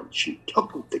took him. She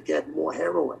took him to get more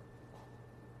heroin.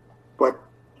 But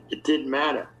it didn't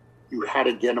matter. You had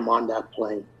to get him on that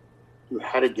plane. You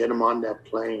had to get him on that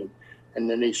plane. And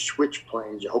then they switch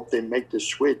planes. I hope they make the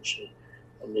switch.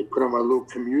 And they put him on a little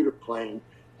commuter plane,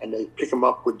 and they pick him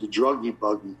up with the druggy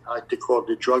buggy. I like to call it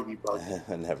the druggy buggy.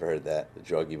 I never heard that, the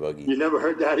druggy buggy. You never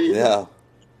heard that either? No.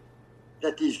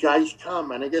 That these guys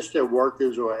come, and I guess they're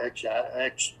workers or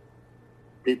ex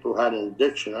people who had an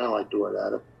addiction. I don't like the word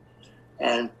addict.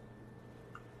 And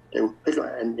they would pick him,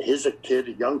 and here's a kid,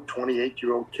 a young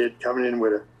 28-year-old kid coming in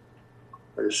with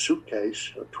a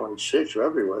suitcase, or 26,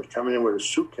 whatever he was, coming in with a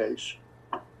suitcase,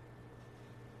 a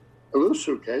little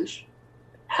suitcase.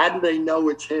 How do they know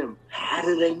it's him? How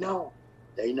do they know?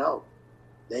 They know.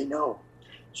 They know.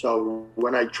 So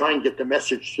when I try and get the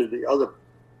message to the other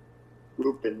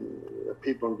group and the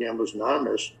people in Gamblers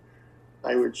Anonymous,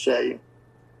 I would say,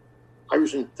 I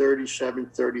was in 37,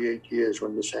 38 years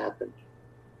when this happened,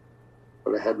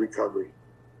 but I had recovery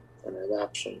and I had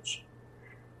absence.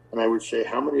 And I would say,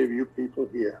 how many of you people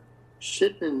here,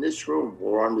 sitting in this room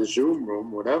or on the Zoom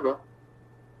room, whatever,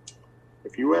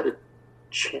 if you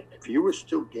were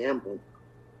still gambling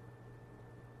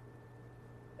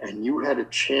and you had a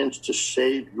chance to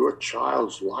save your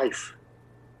child's life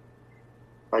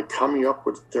by coming up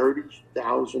with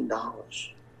 $30,000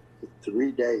 in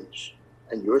 3 days,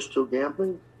 and you're still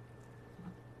gambling,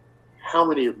 how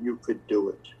many of you could do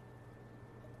it?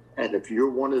 And if you're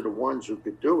one of the ones who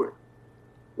could do it,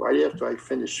 right after I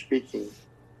finish speaking,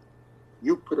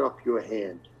 you put up your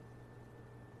hand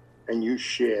and you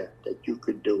share that you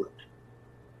could do it.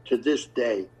 To this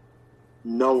day,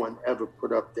 no one ever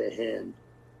put up their hand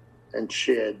and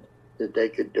shared that they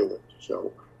could do it.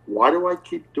 So why do I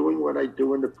keep doing what I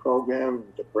do in the program,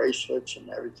 the bracelets and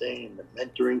everything, and the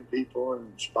mentoring people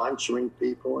and sponsoring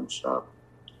people and stuff?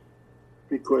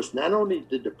 Because not only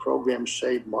did the program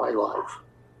save my life,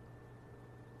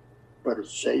 but it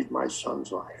saved my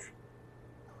son's life.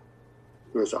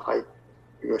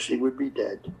 Because he would be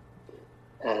dead.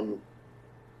 And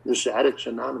this Addicts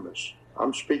Anonymous,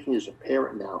 I'm speaking as a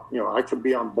parent now. You know, I could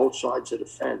be on both sides of the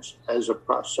fence.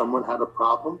 Someone had a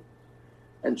problem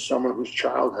and someone whose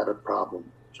child had a problem.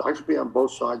 So I could be on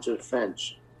both sides of the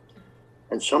fence.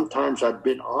 And sometimes I've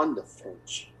been on the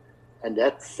fence, and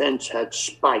that fence had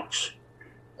spikes.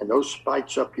 And those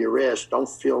spikes up your ass don't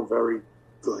feel very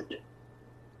good.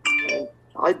 And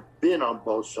I've been on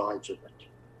both sides of it.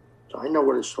 So I know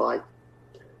what it's like.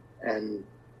 And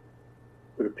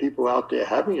for the people out there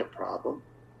having a problem,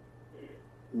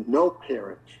 no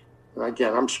parent, and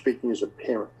again, I'm speaking as a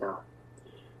parent now,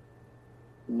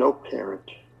 no parent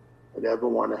would ever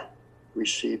want to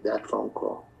receive that phone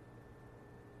call.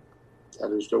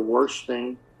 That is the worst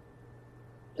thing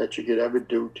that you could ever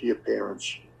do to your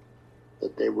parents,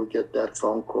 that they would get that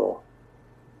phone call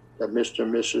that Mr.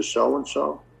 and Mrs.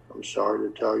 So-and-so, I'm sorry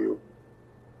to tell you,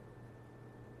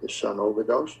 his son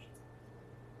overdosed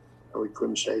and we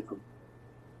couldn't save him.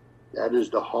 That is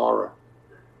the horror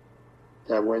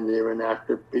that when they're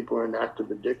people are in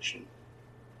active addiction,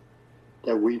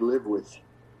 that we live with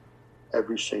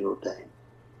every single day.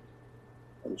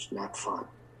 And it's not fun.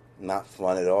 Not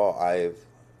fun at all.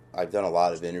 I've done a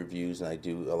lot of interviews, and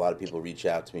a lot of people reach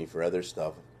out to me for other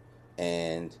stuff,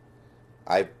 and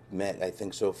I've met, I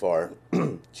think so far,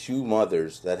 2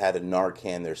 mothers that had a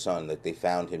Narcan their son, that they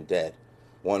found him dead.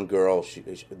 One girl,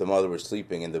 the mother was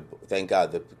sleeping, and thank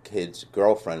God the kid's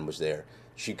girlfriend was there.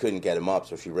 She couldn't get him up,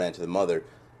 so she ran to the mother.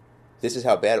 This is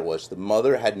how bad it was. The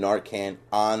mother had Narcan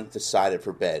on the side of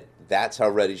her bed. That's how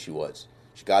ready she was.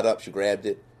 She got up, she grabbed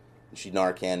it, and she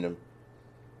Narcaned him,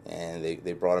 and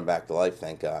they brought him back to life,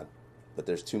 thank God. But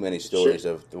there's too many stories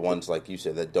of the ones, like you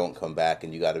said, that don't come back,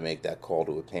 and you got to make that call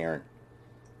to a parent.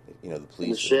 You know, the police.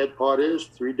 And the sad part is,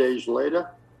 3 days later,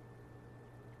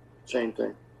 same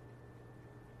thing.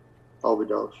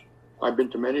 Overdose. I've been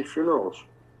to many funerals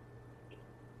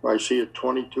where I see a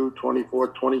 22, 24,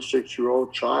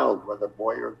 26-year-old child, whether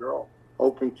boy or girl,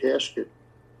 open casket.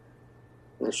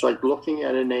 And it's like looking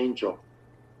at an angel.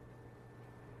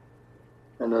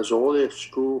 And there's all their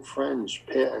school friends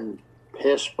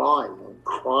pass by and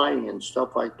crying and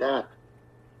stuff like that.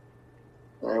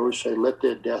 And I always say, let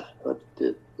their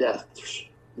deaths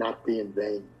not be in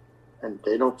vain. And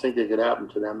they don't think it could happen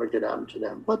to them, it could happen to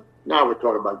them. But now we're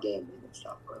talking about gambling and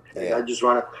stuff. Okay? Yeah. I just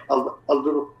want a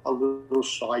little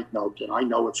side note that I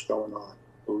know what's going on.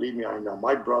 Believe me, I know.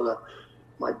 My brother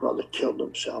killed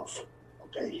himself.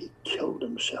 Okay, he killed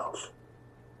himself.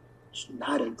 It's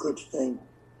not a good thing.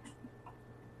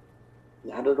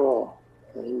 Not at all.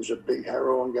 And he was a big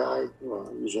heroin guy. Well,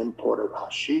 he was importer of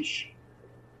hashish,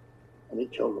 and he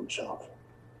killed himself.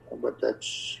 But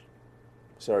that's...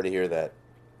 Sorry to hear that.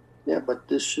 Yeah, but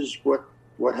this is what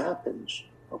happens.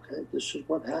 Okay, this is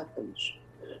what happens.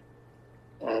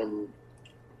 And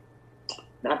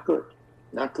not good.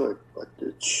 But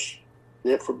it's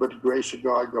therefore, by the grace of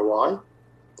God, go I.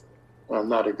 And I'm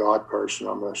not a God person.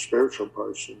 I'm a spiritual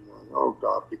person. Oh,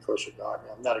 God, because of God.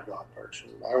 I'm not a God person.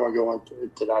 I don't want to go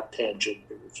into that tangent.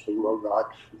 Say, well, God,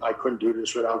 I couldn't do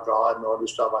this without God and all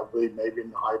this stuff. I believe maybe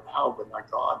in the high power, but not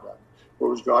God. Where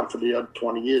was God for the other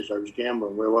 20 years? I was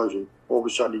gambling. Where was he? All of a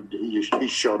sudden, he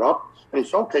showed up. And he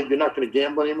said, okay, you're not going to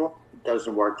gamble anymore? It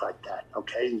doesn't work like that,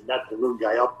 okay? He's not the little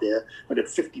guy up there. But there are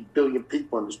 50 billion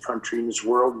people in this country, in this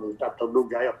world, and he's not the little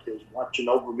guy up there who's watching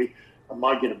over me. Am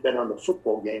I going to bet on the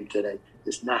football game today?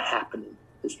 It's not happening.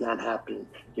 It's not happening.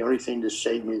 The only thing that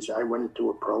saved me is I went into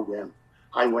a program.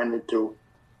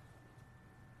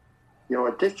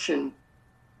 Addiction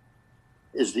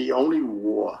is the only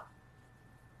war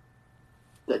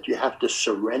that you have to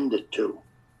surrender to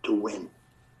win.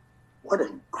 What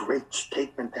a great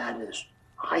statement that is.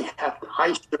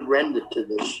 I surrender to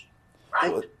this.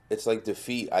 Right? Well, it's like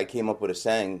defeat. I came up with a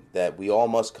saying that we all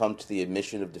must come to the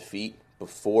admission of defeat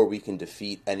before we can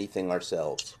defeat anything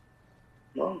ourselves.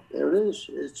 Well, there it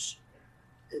is.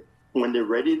 When they're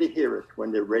ready to hear it,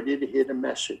 when they're ready to hear the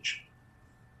message,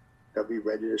 they'll be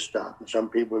ready to stop. And some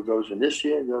people, it goes in this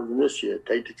year,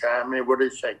 Take the cotton, what do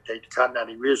they say? Take the cotton out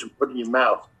of your ears and put it in your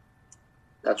mouth.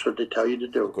 That's what they tell you to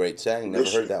do. Great saying. Never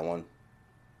heard that one.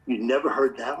 You never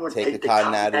heard that one? Take the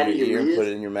cotton out of your ear and put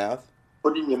it in your mouth?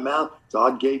 Put it in your mouth.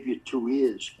 God gave you 2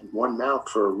 ears and 1 mouth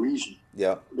for a reason.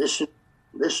 Yeah.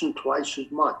 Listen twice as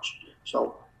much.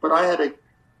 So, but I had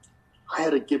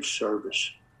to give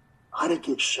service. I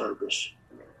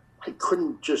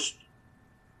couldn't just,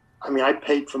 I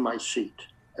paid for my seat,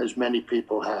 as many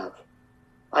people have.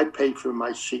 I paid for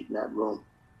my seat in that room.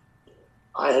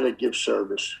 I had to give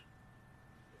service.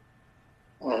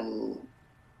 And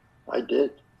I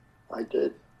did.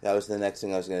 That was the next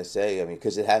thing I was going to say.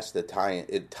 Because it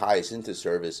ties into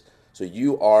service. So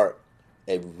you are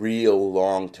a real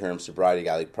long-term sobriety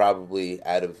guy, like probably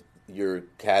out of your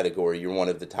category, you're one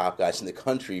of the top guys in the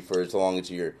country for as long as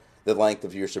the length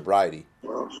of your sobriety.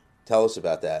 Well, tell us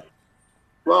about that.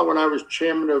 Well, when I was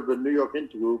chairman of the New York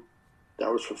Intergroup,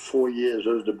 that was for 4 years. It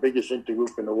was the biggest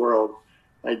intergroup in the world.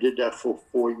 I did that for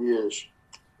 4 years.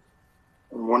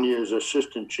 And 1 year as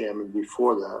assistant chairman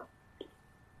before that.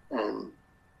 And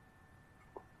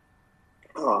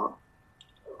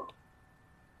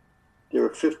there are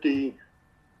 50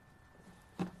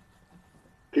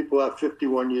 people have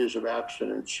 51 years of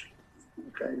abstinence.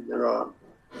 Okay, there are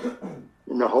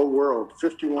in the whole world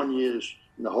 51 years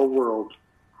in the whole world.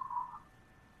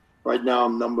 Right now,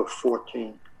 I'm number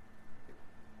 14,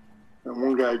 and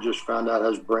one guy just found out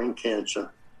has brain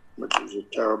cancer, which is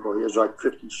terrible. He has like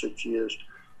 56 years.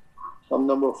 So I'm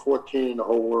number 14 in the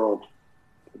whole world.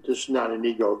 But this is not an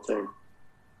ego thing.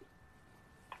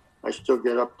 I still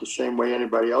get up the same way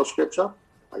anybody else gets up.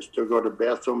 I still go to the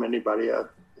bathroom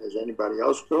as anybody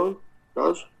else goes.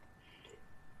 does.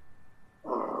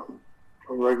 A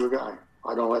regular guy.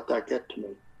 I don't let that get to me.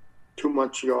 2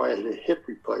 months ago, I had a hip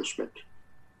replacement.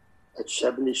 At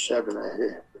 77, I had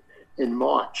a hip. In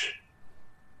March,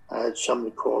 I had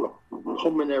something called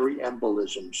pulmonary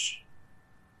embolisms,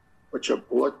 which are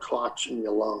blood clots in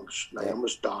your lungs. And I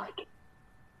almost died.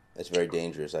 That's very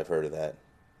dangerous. I've heard of that.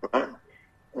 Right?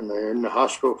 And they're in the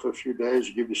hospital for a few days.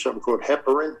 They give you something called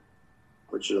heparin,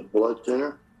 which is a blood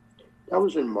thinner. That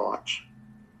was in March.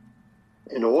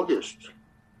 In August,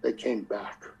 they came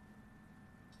back.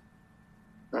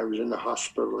 I was in the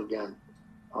hospital again.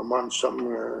 I'm on something,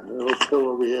 a little pill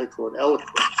over here called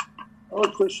Eliquis.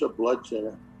 Eliquis is a blood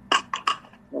thinner.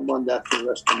 I'm on that for the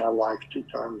rest of my life, two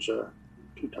times a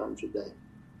day.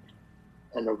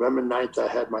 And November 9th, I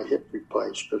had my hip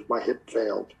replaced because my hip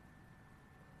failed.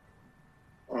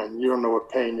 And you don't know what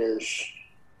pain is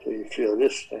till you feel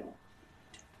this thing.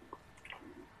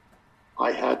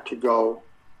 I had to go,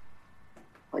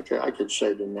 I could say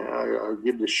it now, I'll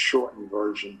give the shortened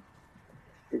version.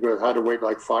 Because I had to wait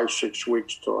like 5-6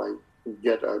 weeks till I could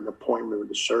get an appointment with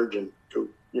the surgeon to,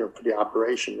 for the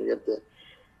operation to get to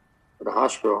the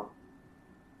hospital.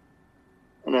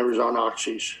 And I was on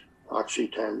Oxys, Oxy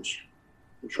 10s.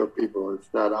 I'm sure people, it's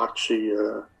not Oxy,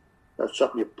 that's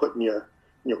something you put in your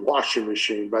washing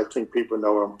machine, but I think people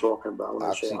know what I'm talking about when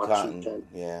I say Oxy 10.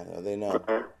 Yeah, they know.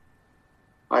 Okay.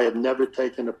 I had never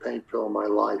taken a pain pill in my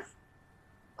life.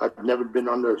 I've never been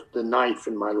under the knife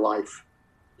in my life.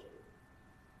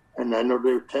 And I know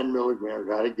they were 10 milligrams.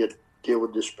 I had to deal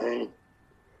with this pain.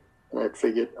 And I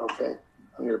figured, okay,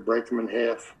 I'm going to break them in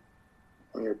half.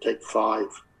 I'm going to take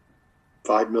 5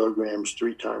 milligrams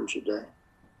 3 times a day.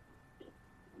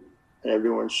 And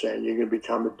everyone's saying, you're going to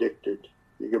become addicted.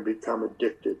 You're going to become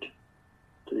addicted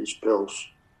to these pills.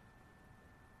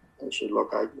 I said,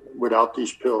 look, without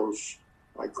these pills,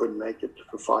 I couldn't make it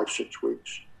for 5-6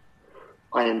 weeks.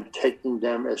 I am taking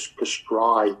them as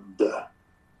prescribed.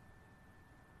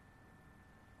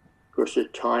 Because they're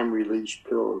time-release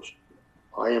pills.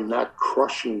 I am not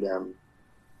crushing them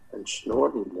and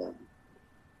snorting them.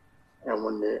 And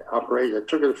when they operated, I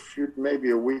took it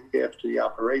maybe a week after the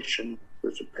operation,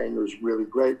 because the pain was really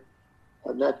great.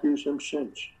 I've not used them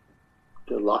since.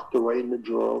 They're locked away in the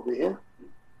drawer over here.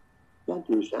 Not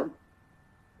use them.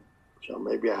 So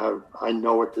maybe I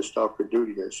know what this stuff could do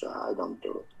to you, so I don't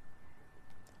do it.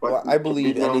 But well, I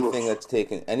believe anything that's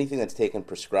taken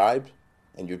prescribed,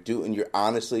 and you're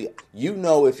honestly,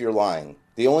 if you're lying.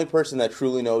 The only person that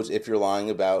truly knows if you're lying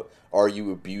about are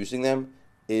you abusing them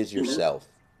is yourself. Mm-hmm.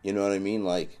 You know what I mean?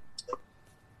 Like,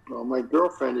 well, my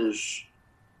girlfriend is,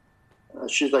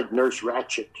 she's like Nurse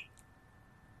Ratched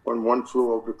on One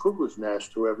Flew Over Cuckoo's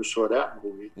Nest, whoever saw that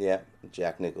movie. Yeah,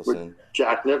 Jack Nicholson. With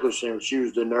Jack Nicholson, she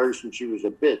was the nurse and she was a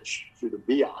bitch. She was a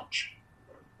biatch.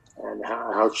 And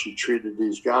how she treated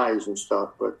these guys and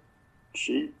stuff. But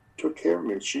she took care of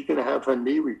me. She's going to have her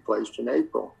knee replaced in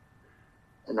April.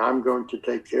 And I'm going to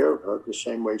take care of her the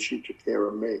same way she took care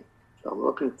of me. So I'm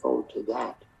looking forward to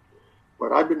that.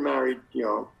 But I've been married,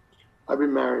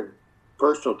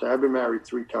 personal thing, I've been married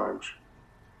 3 times.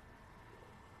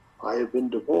 I have been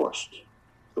divorced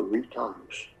 3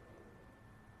 times.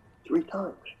 3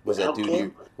 times. Was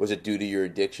it due to your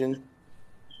addiction?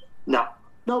 No.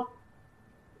 Nope.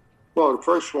 Well, the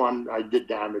first one I did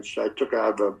damage. I took her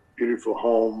out of a beautiful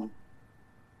home,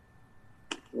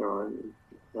 and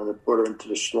I put her into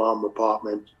the slum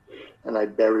apartment, and I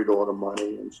buried all the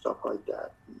money and stuff like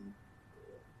that. And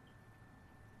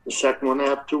the second one I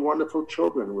have 2 wonderful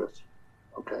children with.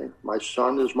 Okay, my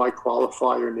son is my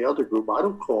qualifier in the other group. I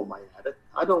don't call my addict.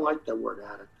 I don't like that word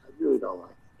addict. I really don't like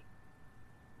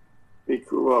it.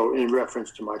 Because, in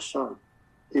reference to my son,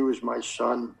 he was my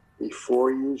son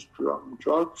before he used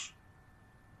drugs.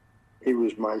 He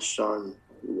was my son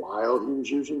while he was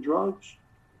using drugs,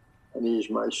 and he's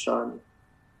my son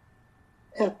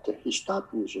after he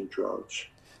stopped using drugs.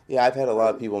 Yeah, I've had a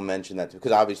lot of people mention that,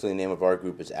 because obviously the name of our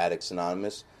group is Addicts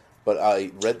Anonymous, but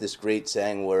I read this great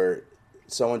saying where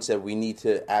someone said we need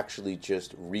to actually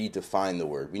just redefine the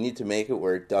word. We need to make it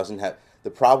where it doesn't have...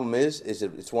 The problem is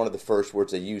that it's one of the first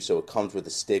words they use, so it comes with a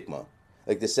stigma.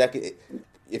 Like the second...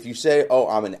 If you say, oh,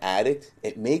 I'm an addict,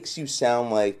 it makes you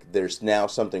sound like there's now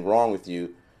something wrong with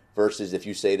you, versus if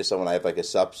you say to someone, I have like a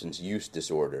substance use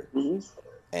disorder. Mm-hmm.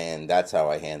 And that's how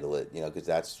I handle it, because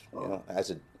that's,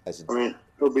 as a... I mean,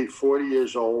 he'll be 40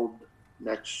 years old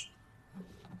next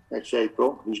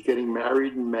April. He's getting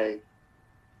married in May.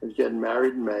 He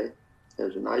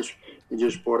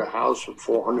just bought a house for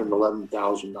 $411,000.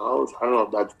 I don't know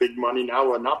if that's big money now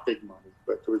or not big money,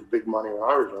 but there was big money when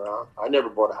I was around. I never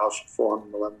bought a house for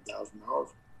 $411,000.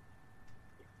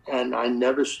 And I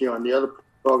never see on the other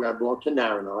program, I belong to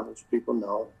Naranon, as people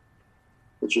know,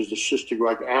 which is the sister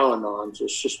group, like Al-Anon's a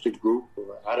sister group,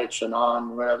 or Addicts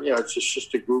Anon, whatever, it's a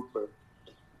sister group.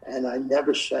 And I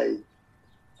never say,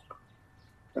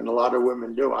 and a lot of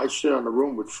women do, I sit in a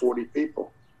room with 40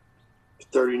 people.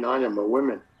 39 of them are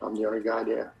women. I'm the only guy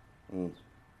there. Mm.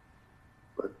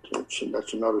 But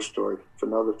that's another story for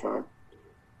another time.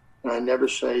 And I never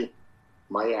say,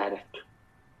 my addict.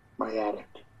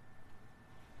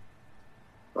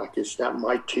 Like, it's not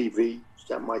my TV, it's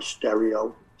not my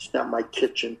stereo, it's not my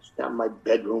kitchen, it's not my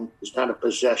bedroom, it's not a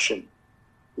possession.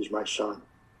 He's my son.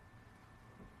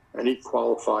 And he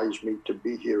qualifies me to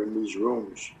be here in these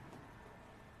rooms.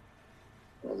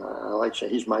 And I like to say,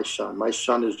 he's my son. My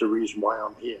son is the reason why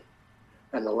I'm here.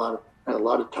 And a lot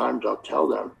of times I'll tell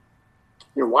them,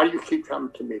 why do you keep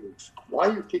coming to meetings? Why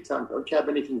do you keep coming? Don't you have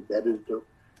anything better to do?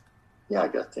 Yeah, I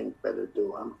got things better to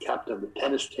do. I'm captain of the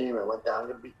tennis team. I went down. I'm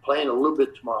going to be playing a little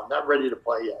bit tomorrow. I'm not ready to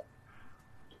play yet.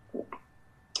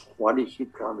 Why do you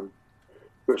keep coming?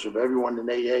 Because of everyone in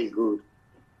AA who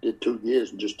did 2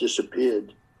 years and just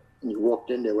disappeared, and you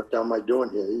walked in there, what the hell am I doing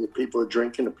here? The people are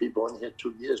drinking, the people in here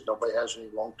 2 years. Nobody has any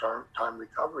long-term time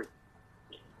recovery.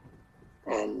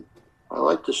 And I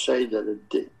like to say that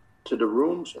to the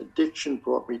rooms, addiction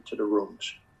brought me to the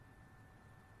rooms.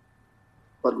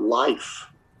 But life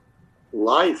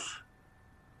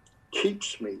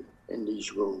keeps me in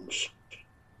these rooms.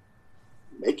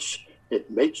 It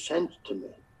makes sense to me.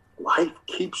 Life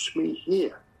keeps me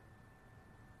here.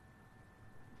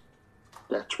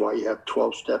 That's why you have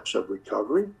 12 steps of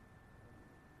recovery,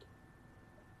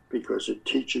 because it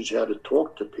teaches you how to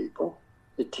talk to people.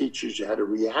 It teaches you how to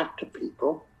react to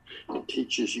people. It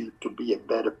teaches you to be a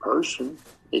better person.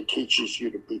 It teaches you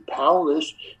to be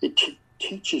powerless. It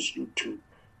teaches you to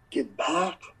give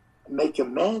back, make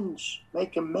amends.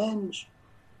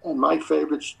 And my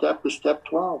favorite step is step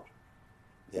 12.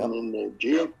 Yep. And in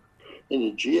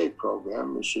the GA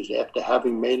program, it says, after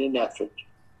having made an effort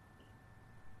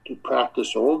to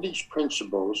practice all these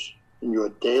principles in your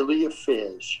daily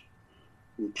affairs,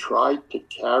 you try to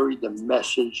carry the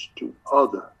message to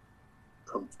other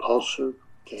compulsive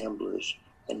gamblers.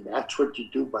 And that's what you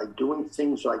do by doing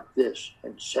things like this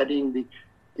and setting the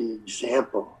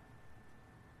example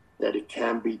that it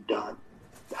can be done.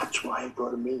 That's why I go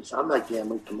to meetings. I'm not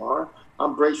gambling tomorrow.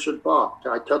 I'm Bracelet Bob.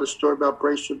 Can I tell the story about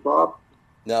Bracelet Bob?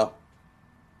 No.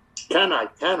 Can I?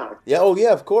 Yeah, oh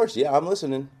yeah, of course. Yeah, I'm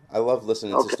listening. I love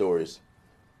listening to stories.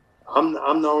 I'm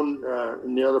known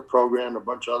in the other program, a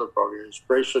bunch of other programs,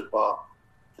 Bracelet Bob.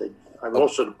 I'm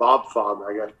also the Bob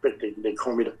Father. They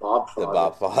call me the Bob Father. The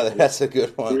Bob Father, that's a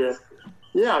good one.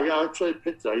 Yeah, I actually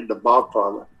picked the Bob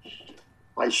Father.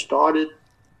 I started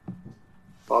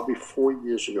probably 4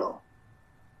 years ago.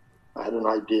 I had an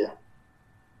idea.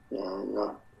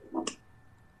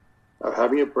 Of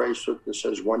having a bracelet that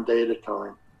says 1 day at a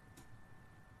time.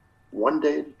 1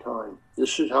 day at a time.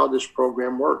 This is how this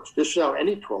program works. This is how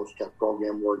any 12-step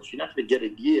program works. You're not going to get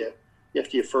a year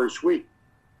after your first week.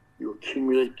 You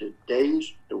accumulate the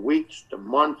days, the weeks, the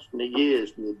months, and the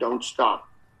years, and you don't stop.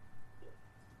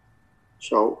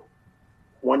 So,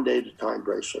 1 day at a time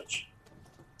bracelets.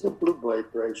 The blue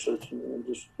blade bracelets, and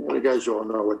you guys all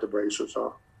know what the bracelets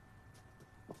are.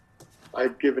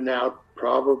 I've given out,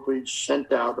 probably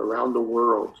sent out around the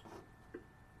world,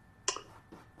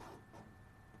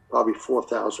 probably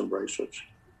 4,000 bracelets.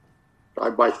 I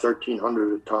buy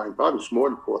 1,300 at a time, probably it's more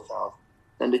than 4,000.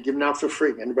 And they're given out for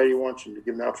free. Anybody who wants them, they're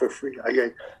given out for free.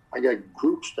 I got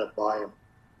groups that buy them.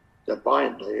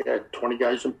 They had 20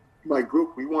 guys in my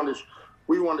group. We want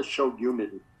to show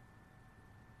unity.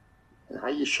 And how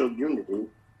you show unity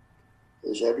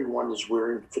is everyone is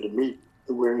wearing, for the meet,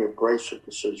 they're wearing a bracelet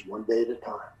that says 1 day at a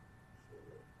time.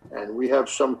 And we have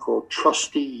some called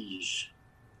trustees.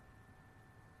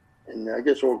 And I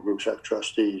guess all groups have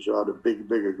trustees. All the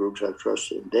bigger groups have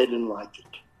trustees. They didn't like it.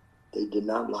 They did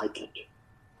not like it.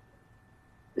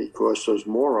 Because those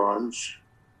morons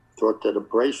thought that a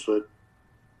bracelet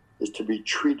is to be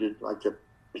treated like a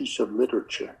piece of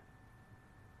literature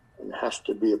and has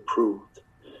to be approved.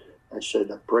 I said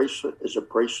a bracelet is a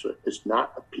bracelet. It's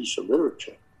not a piece of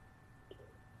literature.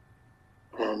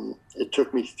 And it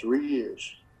took me 3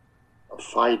 years of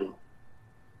fighting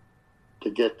to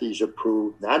get these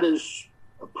approved. That is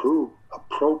approved,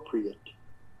 appropriate.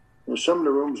 Some of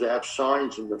the rooms have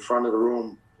signs in the front of the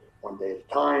room, 1 day at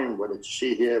a time, what did you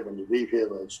see here, when you leave here,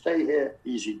 let it stay here,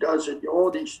 easy does it, all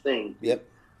these things. Yep.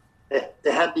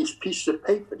 They had these pieces of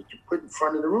paper that you put in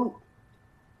front of the room.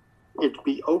 It'd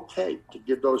be okay to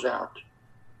give those out,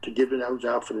 for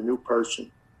the new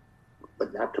person,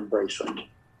 but not the bracelet.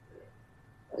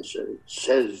 I said, it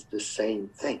says the same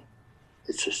thing.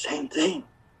 It's the same thing.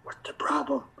 What's the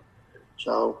problem?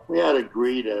 So we had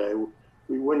agreed that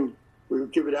we would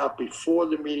give it out before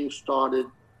the meeting started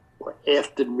or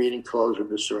after the meeting closed with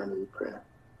the serenity prayer.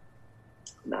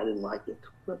 And I didn't like it,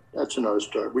 but that's another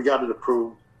story. We got it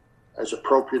approved as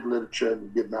appropriate literature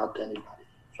and give them out to anybody.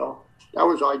 So that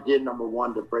was idea number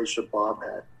one that Bracelet Bob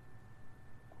had.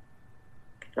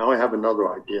 Now I have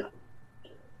another idea.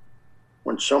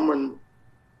 When someone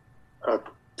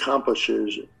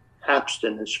accomplishes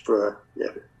abstinence for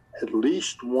at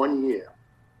least 1 year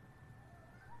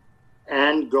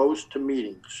and goes to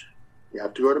meetings, you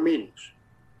have to go to meetings.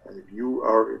 And if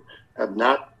you have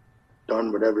not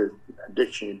done whatever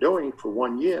addiction you're doing for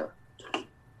 1 year,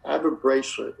 I have a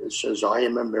bracelet that says, I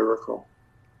am a miracle.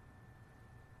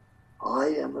 I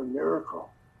am a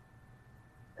miracle.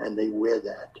 And they wear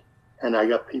that. And I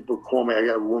got people call me. I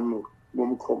got a woman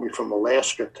called me from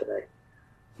Alaska today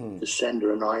to send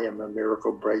her an I Am a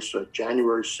Miracle bracelet.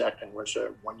 January 2nd was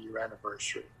a 1 year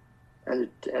anniversary. And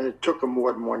it took them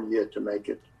more than 1 year to make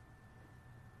it.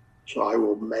 So I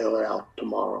will mail it out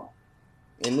tomorrow.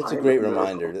 And it's a great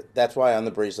reminder. That's why on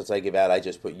the bracelets I give out, I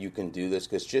just put, you can do this,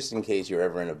 because just in case you're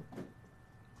ever in a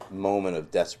moment of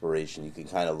desperation, you can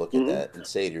kind of look at that and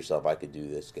say to yourself, I could do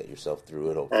this, get yourself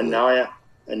through it, hopefully. And now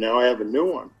I have a new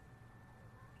one,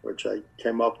 which I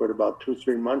came up with about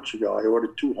 2-3 months ago. I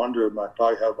ordered 200 of them. I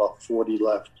probably have about 40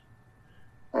 left.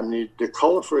 And the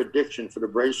color for addiction for the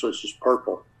bracelets is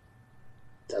purple.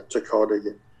 That's the color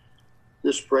again.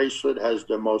 This bracelet has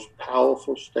the most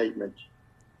powerful statement.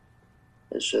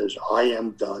 It says, I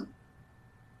am done.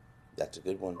 That's a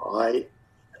good one. I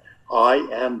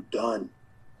am done.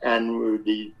 And with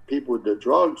the people with the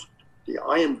drugs, the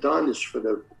I am done is for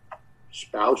the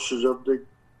spouses of the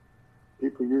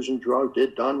people using drugs. They're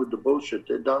done with the bullshit.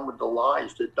 They're done with the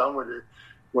lies. They're done with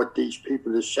what these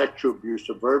people, the sexual abuse,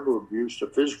 the verbal abuse, the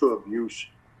physical abuse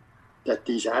that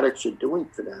these addicts are doing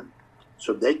for them.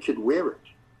 So they could wear it.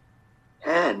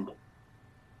 And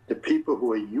the people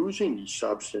who are using these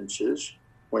substances,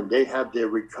 when they have their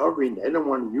recovery and they don't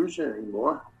want to use it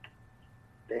anymore,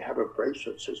 they have a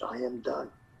bracelet that says, I am done.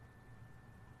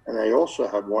 And I also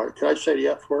have one. Can I say the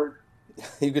F word?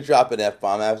 You could drop an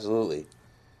F-bomb, absolutely.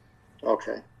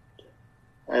 Okay.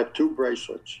 I have 2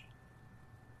 bracelets.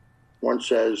 One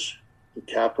says, in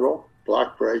capital,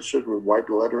 black bracelet with white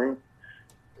lettering.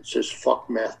 It says, fuck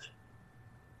meth.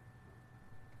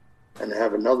 And I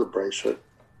have another bracelet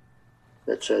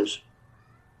that says,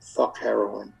 fuck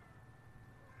heroin.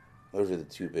 Those are the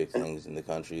 2 big things in the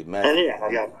country. And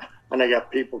I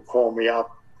got people call me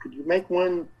up. Could you make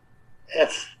one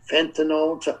F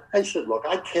fentanyl? So I said, look,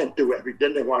 I can't do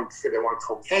everything. They want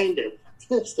cocaine.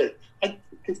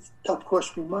 It'll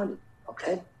cost me money.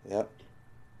 Okay. Yep.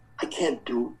 I can't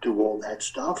do all that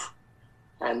stuff.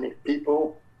 And if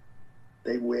people,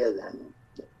 they wear them.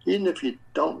 Even if you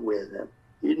don't wear them,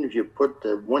 even if you put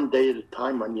the 1 day at a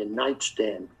time on your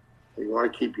nightstand, you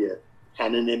want to keep your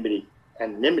anonymity.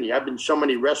 I've been in so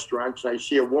many restaurants, and I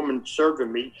see a woman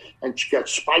serving me, and she got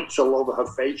spikes all over her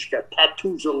face. She got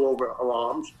tattoos all over her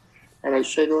arms. And I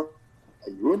say to her,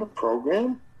 are you in a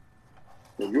program?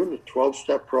 Are you in a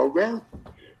 12-step program?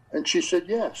 And she said,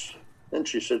 yes. Then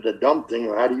she said, the dumb thing,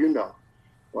 how do you know?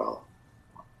 Well,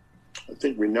 I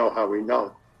think we know how we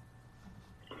know.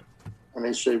 And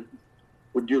I said,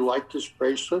 would you like this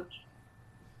bracelet?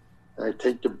 And I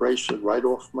take the bracelet right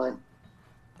off my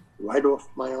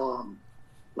arm,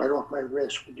 right off my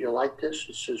wrist. Would you like this?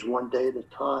 It says 1 day at a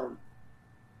time.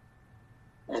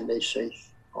 And they say,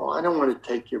 oh, I don't want to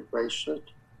take your bracelet.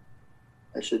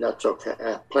 I said, that's okay.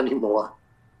 I have plenty more.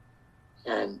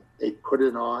 And they put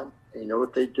it on. And you know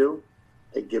what they do?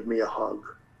 They give me a hug.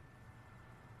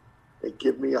 They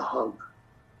give me a hug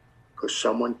because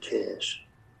someone cares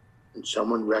and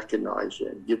someone recognizes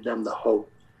it and give them the hope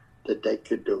that they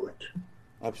could do it.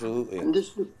 Absolutely. And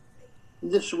this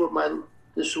is what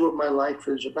my life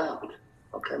is about.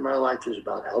 Okay, my life is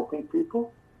about helping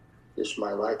people. This is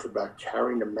my life about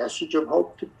carrying the message of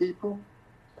hope to people,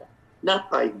 not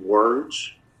by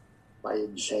words, by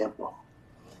example.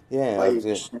 Yeah, I was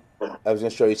going to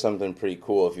show you something pretty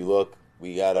cool. If you look,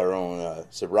 we got our own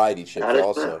sobriety chips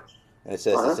also, and it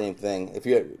says the same thing.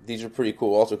 These are pretty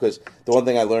cool also, because the one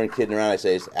thing I learned kidding around, I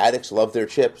say, is addicts love their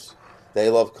chips. They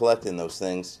love collecting those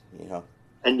things, you know.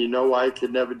 And you know why I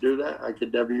could never do that? I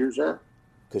could never use that?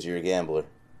 Because you're a gambler.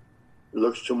 It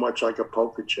looks too much like a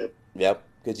poker chip. Yep,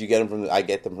 because I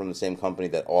get them from the same company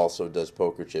that also does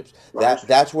poker chips. Right.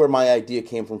 That's where my idea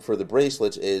came from for the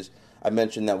bracelets. Is I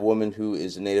mentioned that woman who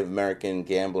is a Native American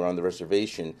gambler on the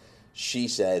reservation. She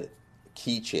said,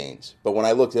 keychains. But when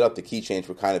I looked it up, the keychains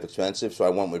were kind of expensive, so I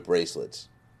went with bracelets.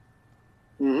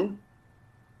 Mm-hmm.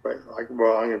 Right.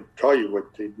 Well, I'm going to tell you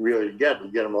what they really get.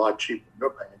 You get them a lot cheaper than you're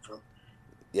paying for them.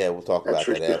 Yeah, we'll talk about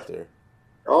that after.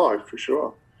 Oh, for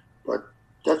sure. But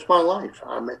that's my life.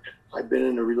 I've been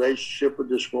in a relationship with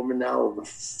this woman now over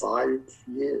 5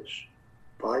 years.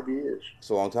 5 years. It's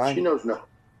a long time. She knows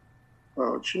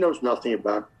nothing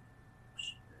about.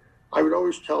 I would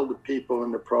always tell the people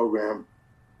in the program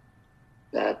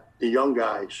that the young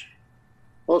guys,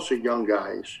 mostly young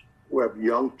guys who have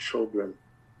young children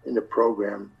in the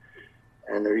program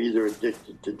and are either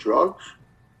addicted to drugs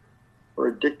or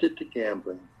addicted to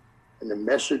gambling. And the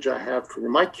message I have for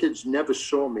them, my kids never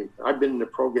saw me. I've been in the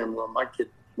program long. My kid,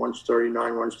 one's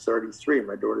 39, one's 33.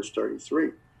 My daughter's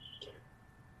 33.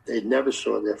 They never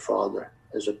saw their father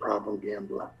as a problem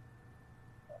gambler.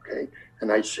 Okay?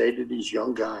 And I say to these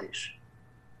young guys,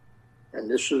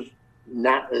 and this is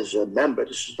not as a member,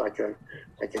 this is like a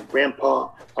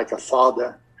grandpa, like a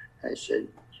father. I said,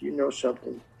 you know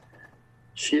something?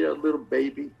 See that little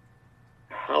baby?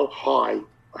 How high,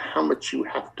 or how much you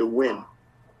have to win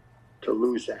to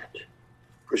lose that?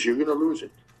 Because you're going to lose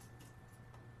it.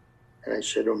 And I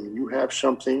said, you have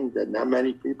something that not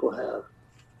many people have.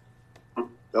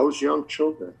 Those young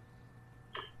children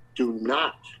do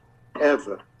not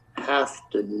ever have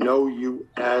to know you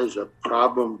as a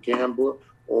problem gambler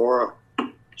or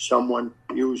someone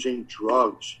using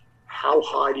drugs. How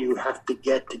high do you have to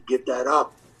get to give that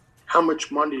up? How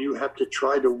much money do you have to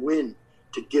try to win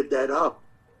to give that up?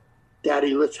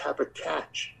 Daddy, let's have a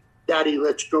catch. Daddy,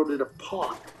 let's go to the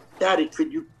park. Daddy,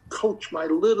 could you coach my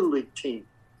little league team?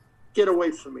 Get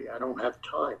away from me. I don't have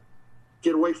time.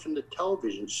 Get away from the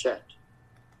television set.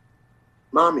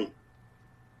 Mommy,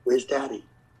 where's Daddy?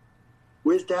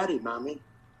 Where's Daddy, Mommy?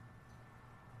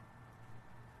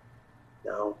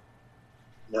 No.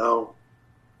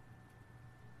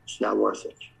 It's not worth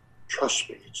it. Trust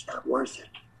me, it's not worth it.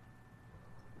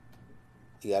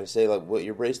 You got to say, like what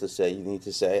your bracelets say. You need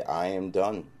to say, I am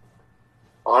done.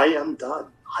 I am done.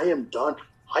 I am done.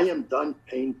 I am done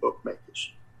paying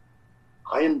bookmakers.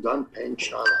 I am done paying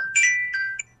charlatans.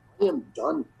 I am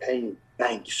done paying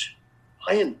banks.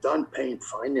 I am done paying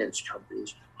finance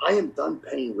companies. I am done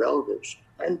paying relatives.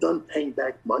 I am done paying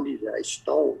back money that I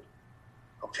stole.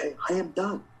 Okay? I am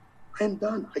done. I am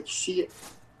done. I see it.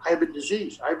 I have a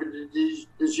disease. I have a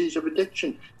disease of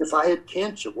addiction. If I had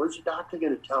cancer, what is the doctor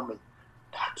going to tell me?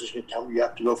 The doctor's going to tell me you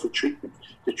have to go for treatment.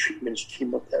 The treatment is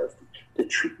chemotherapy. The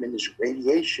treatment is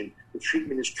radiation. The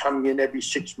treatment is coming in every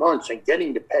 6 months and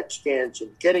getting the PET scans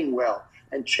and getting well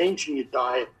and changing your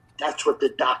diet. That's what the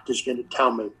doctor's going to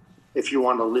tell me if you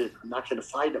want to live. I'm not going to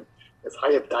fight him. If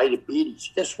I have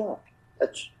diabetes, guess what?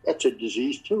 That's a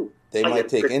disease too. They might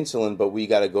take insulin, but we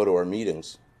got to go to our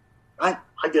meetings. I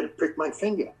got to prick my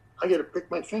finger. I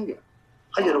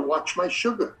got to watch my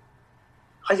sugar.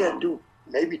 I got to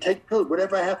maybe take pills,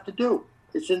 whatever I have to do.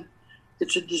 It's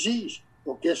a disease.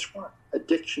 Well, guess what?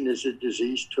 Addiction is a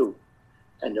disease too.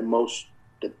 And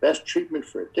the best treatment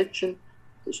for addiction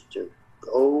is to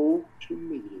go to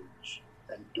meetings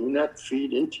and do not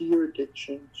feed into your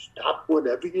addiction. Stop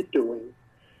whatever you're doing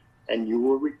and you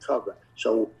will recover.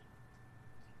 So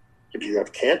if you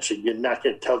have cancer, you're not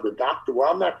going to tell the doctor,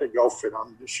 well, I'm not going to go for it.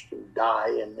 I'm just going to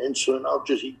die. And insulin, I'll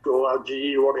just eat all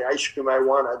the ice cream I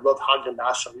want. I love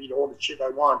Haagen-Dazs. I'll eat all the shit I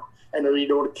want. And I'll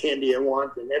eat all the candy I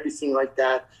want and everything like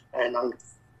that. And I'll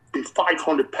be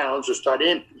 500 pounds or start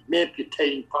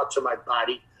amputating parts of my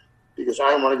body because I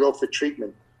don't want to go for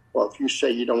treatment. Well, if you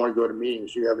say you don't want to go to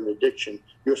meetings, you have an addiction,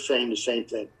 you're saying the same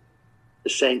thing. The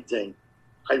same thing.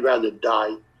 I'd rather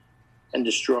die and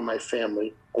destroy my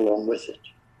family along with it.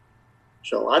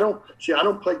 So I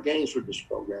don't play games with this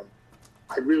program.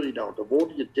 I really don't. Of all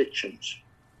the addictions,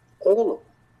 all of them,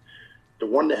 the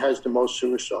one that has the most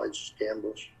suicides is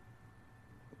gamblers.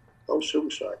 No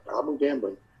suicide, problem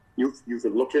gambling. You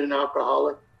could look at an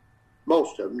alcoholic,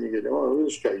 most of them, you go, oh,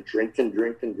 this guy drinking,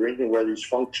 whether he's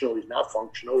functional, he's not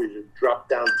functional, he's a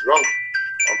drop-down drunk,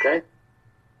 okay?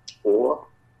 Or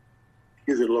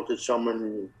you could look at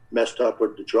someone messed up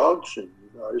with the drugs and,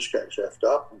 this guy's effed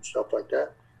up and stuff like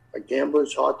that. A gambler,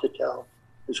 it's hard to tell.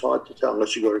 It's hard to tell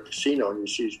unless you go to a casino and you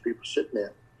see these people sitting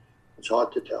there. It's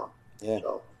hard to tell. Yeah.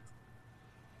 So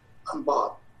I'm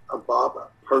Bob. I'm Bob, a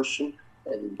person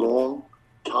in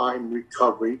long-time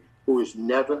recovery who is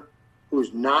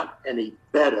not any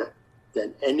better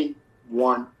than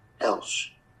anyone else.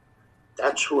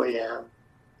 That's who I am.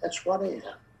 That's what I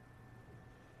am.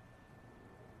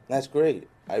 That's great.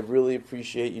 I really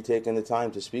appreciate you taking the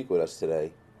time to speak with us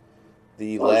today.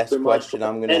 The last question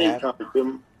I'm going to have.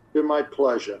 Been my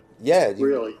pleasure. Yeah,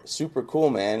 really. Super cool,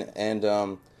 man. And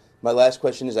my last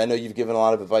question is, I know you've given a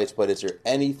lot of advice, but is there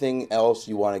anything else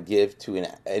you want to give to,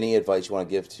 any advice you want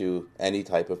to give to any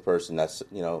type of person that's,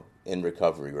 in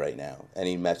recovery right now?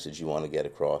 Any message you want to get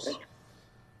across?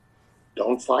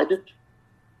 Don't fight it.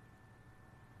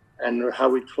 And how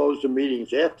we close the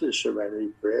meetings after the Serenity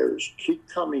Prayer is keep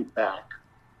coming back,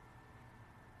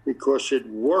 because it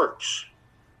works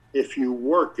if you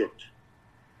work it.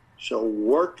 So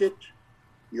work it,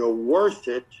 you're worth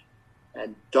it,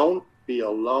 and don't be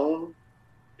alone.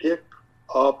 Pick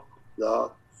up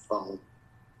the phone.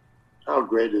 How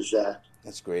great is that?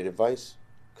 That's great advice.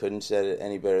 Couldn't say it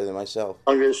any better than myself.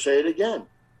 I'm going to say it again.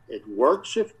 It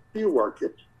works if you work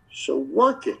it, so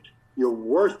work it. You're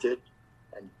worth it,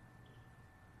 and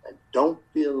don't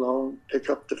be alone. Pick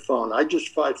up the phone. I just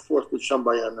fought forth with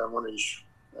somebody on one of these.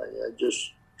 I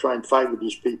just try and fight with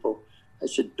these people. I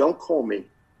said, don't call me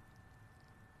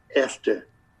after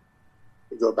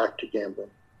you go back to gambling.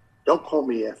 Don't call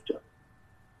me after,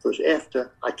 because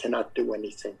after I cannot do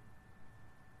anything.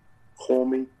 Call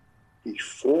me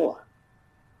before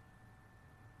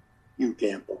you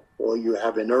gamble, or you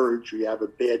have an urge, or you have a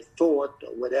bad thought,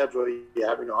 or whatever you're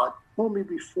having a heart. Call me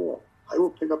before. I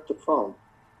will pick up the phone.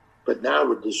 But now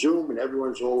with the Zoom and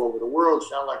everyone's all over the world,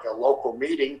 it's not like a local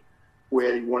meeting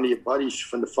where one of your buddies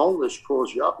from the phone list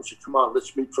calls you up and says, come on,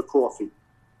 let's meet for coffee.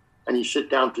 And you sit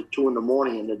down to 2 a.m.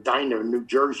 in a diner in New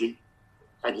Jersey,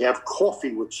 and you have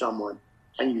coffee with someone,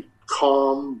 and you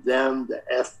calm them the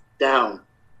F down.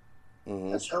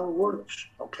 Mm-hmm. That's how it works,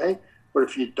 okay? But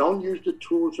if you don't use the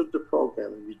tools of the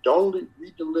program, if you don't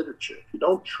read the literature, if you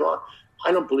don't try,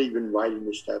 I don't believe in writing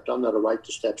the steps. I'm not a write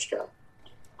the steps guy.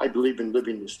 I believe in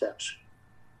living the steps,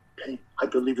 okay? I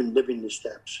believe in living the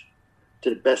steps to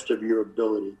the best of your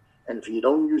ability. And if you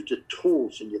don't use the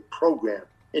tools in your program,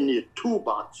 in your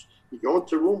toolbox, you go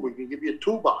into a room, we can give you a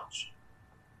toolbox.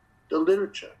 The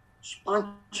literature,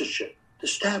 sponsorship, the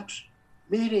steps,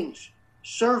 meetings,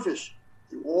 service,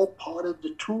 they're all part of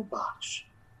the toolbox.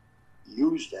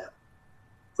 Use them.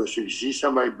 Because if you see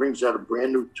somebody brings out a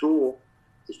brand new tool,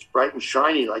 it's bright and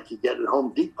shiny like you get at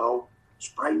Home Depot, it's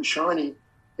bright and shiny,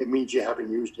 it means you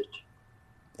haven't used it.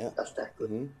 Yeah. That's not good.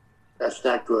 Mm-hmm. That's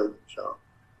not good. So,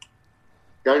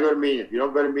 got to go to meetings. If you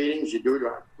don't go to meetings, you do it.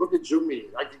 Look at Zoom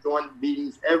meetings. I can go on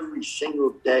meetings every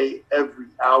single day, every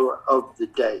hour of the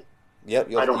day. Yep,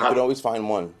 you can always find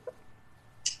one.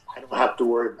 I don't have to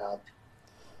worry about it.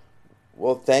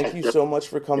 Well, thank you so much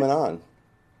for coming on.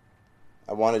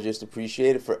 I want to just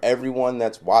appreciate it for everyone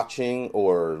that's watching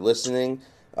or listening.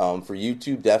 For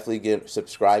YouTube, definitely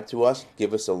subscribe to us.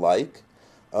 Give us a like.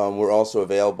 We're also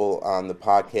available on the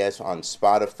podcast on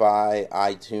Spotify,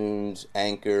 iTunes,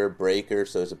 Anchor, Breaker.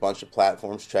 So there's a bunch of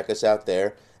platforms. Check us out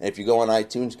there. And if you go on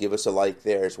iTunes, give us a like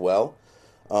there as well.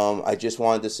 I just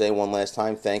wanted to say one last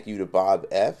time, thank you to Bob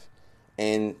F.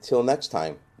 And till next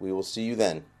time, we will see you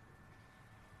then.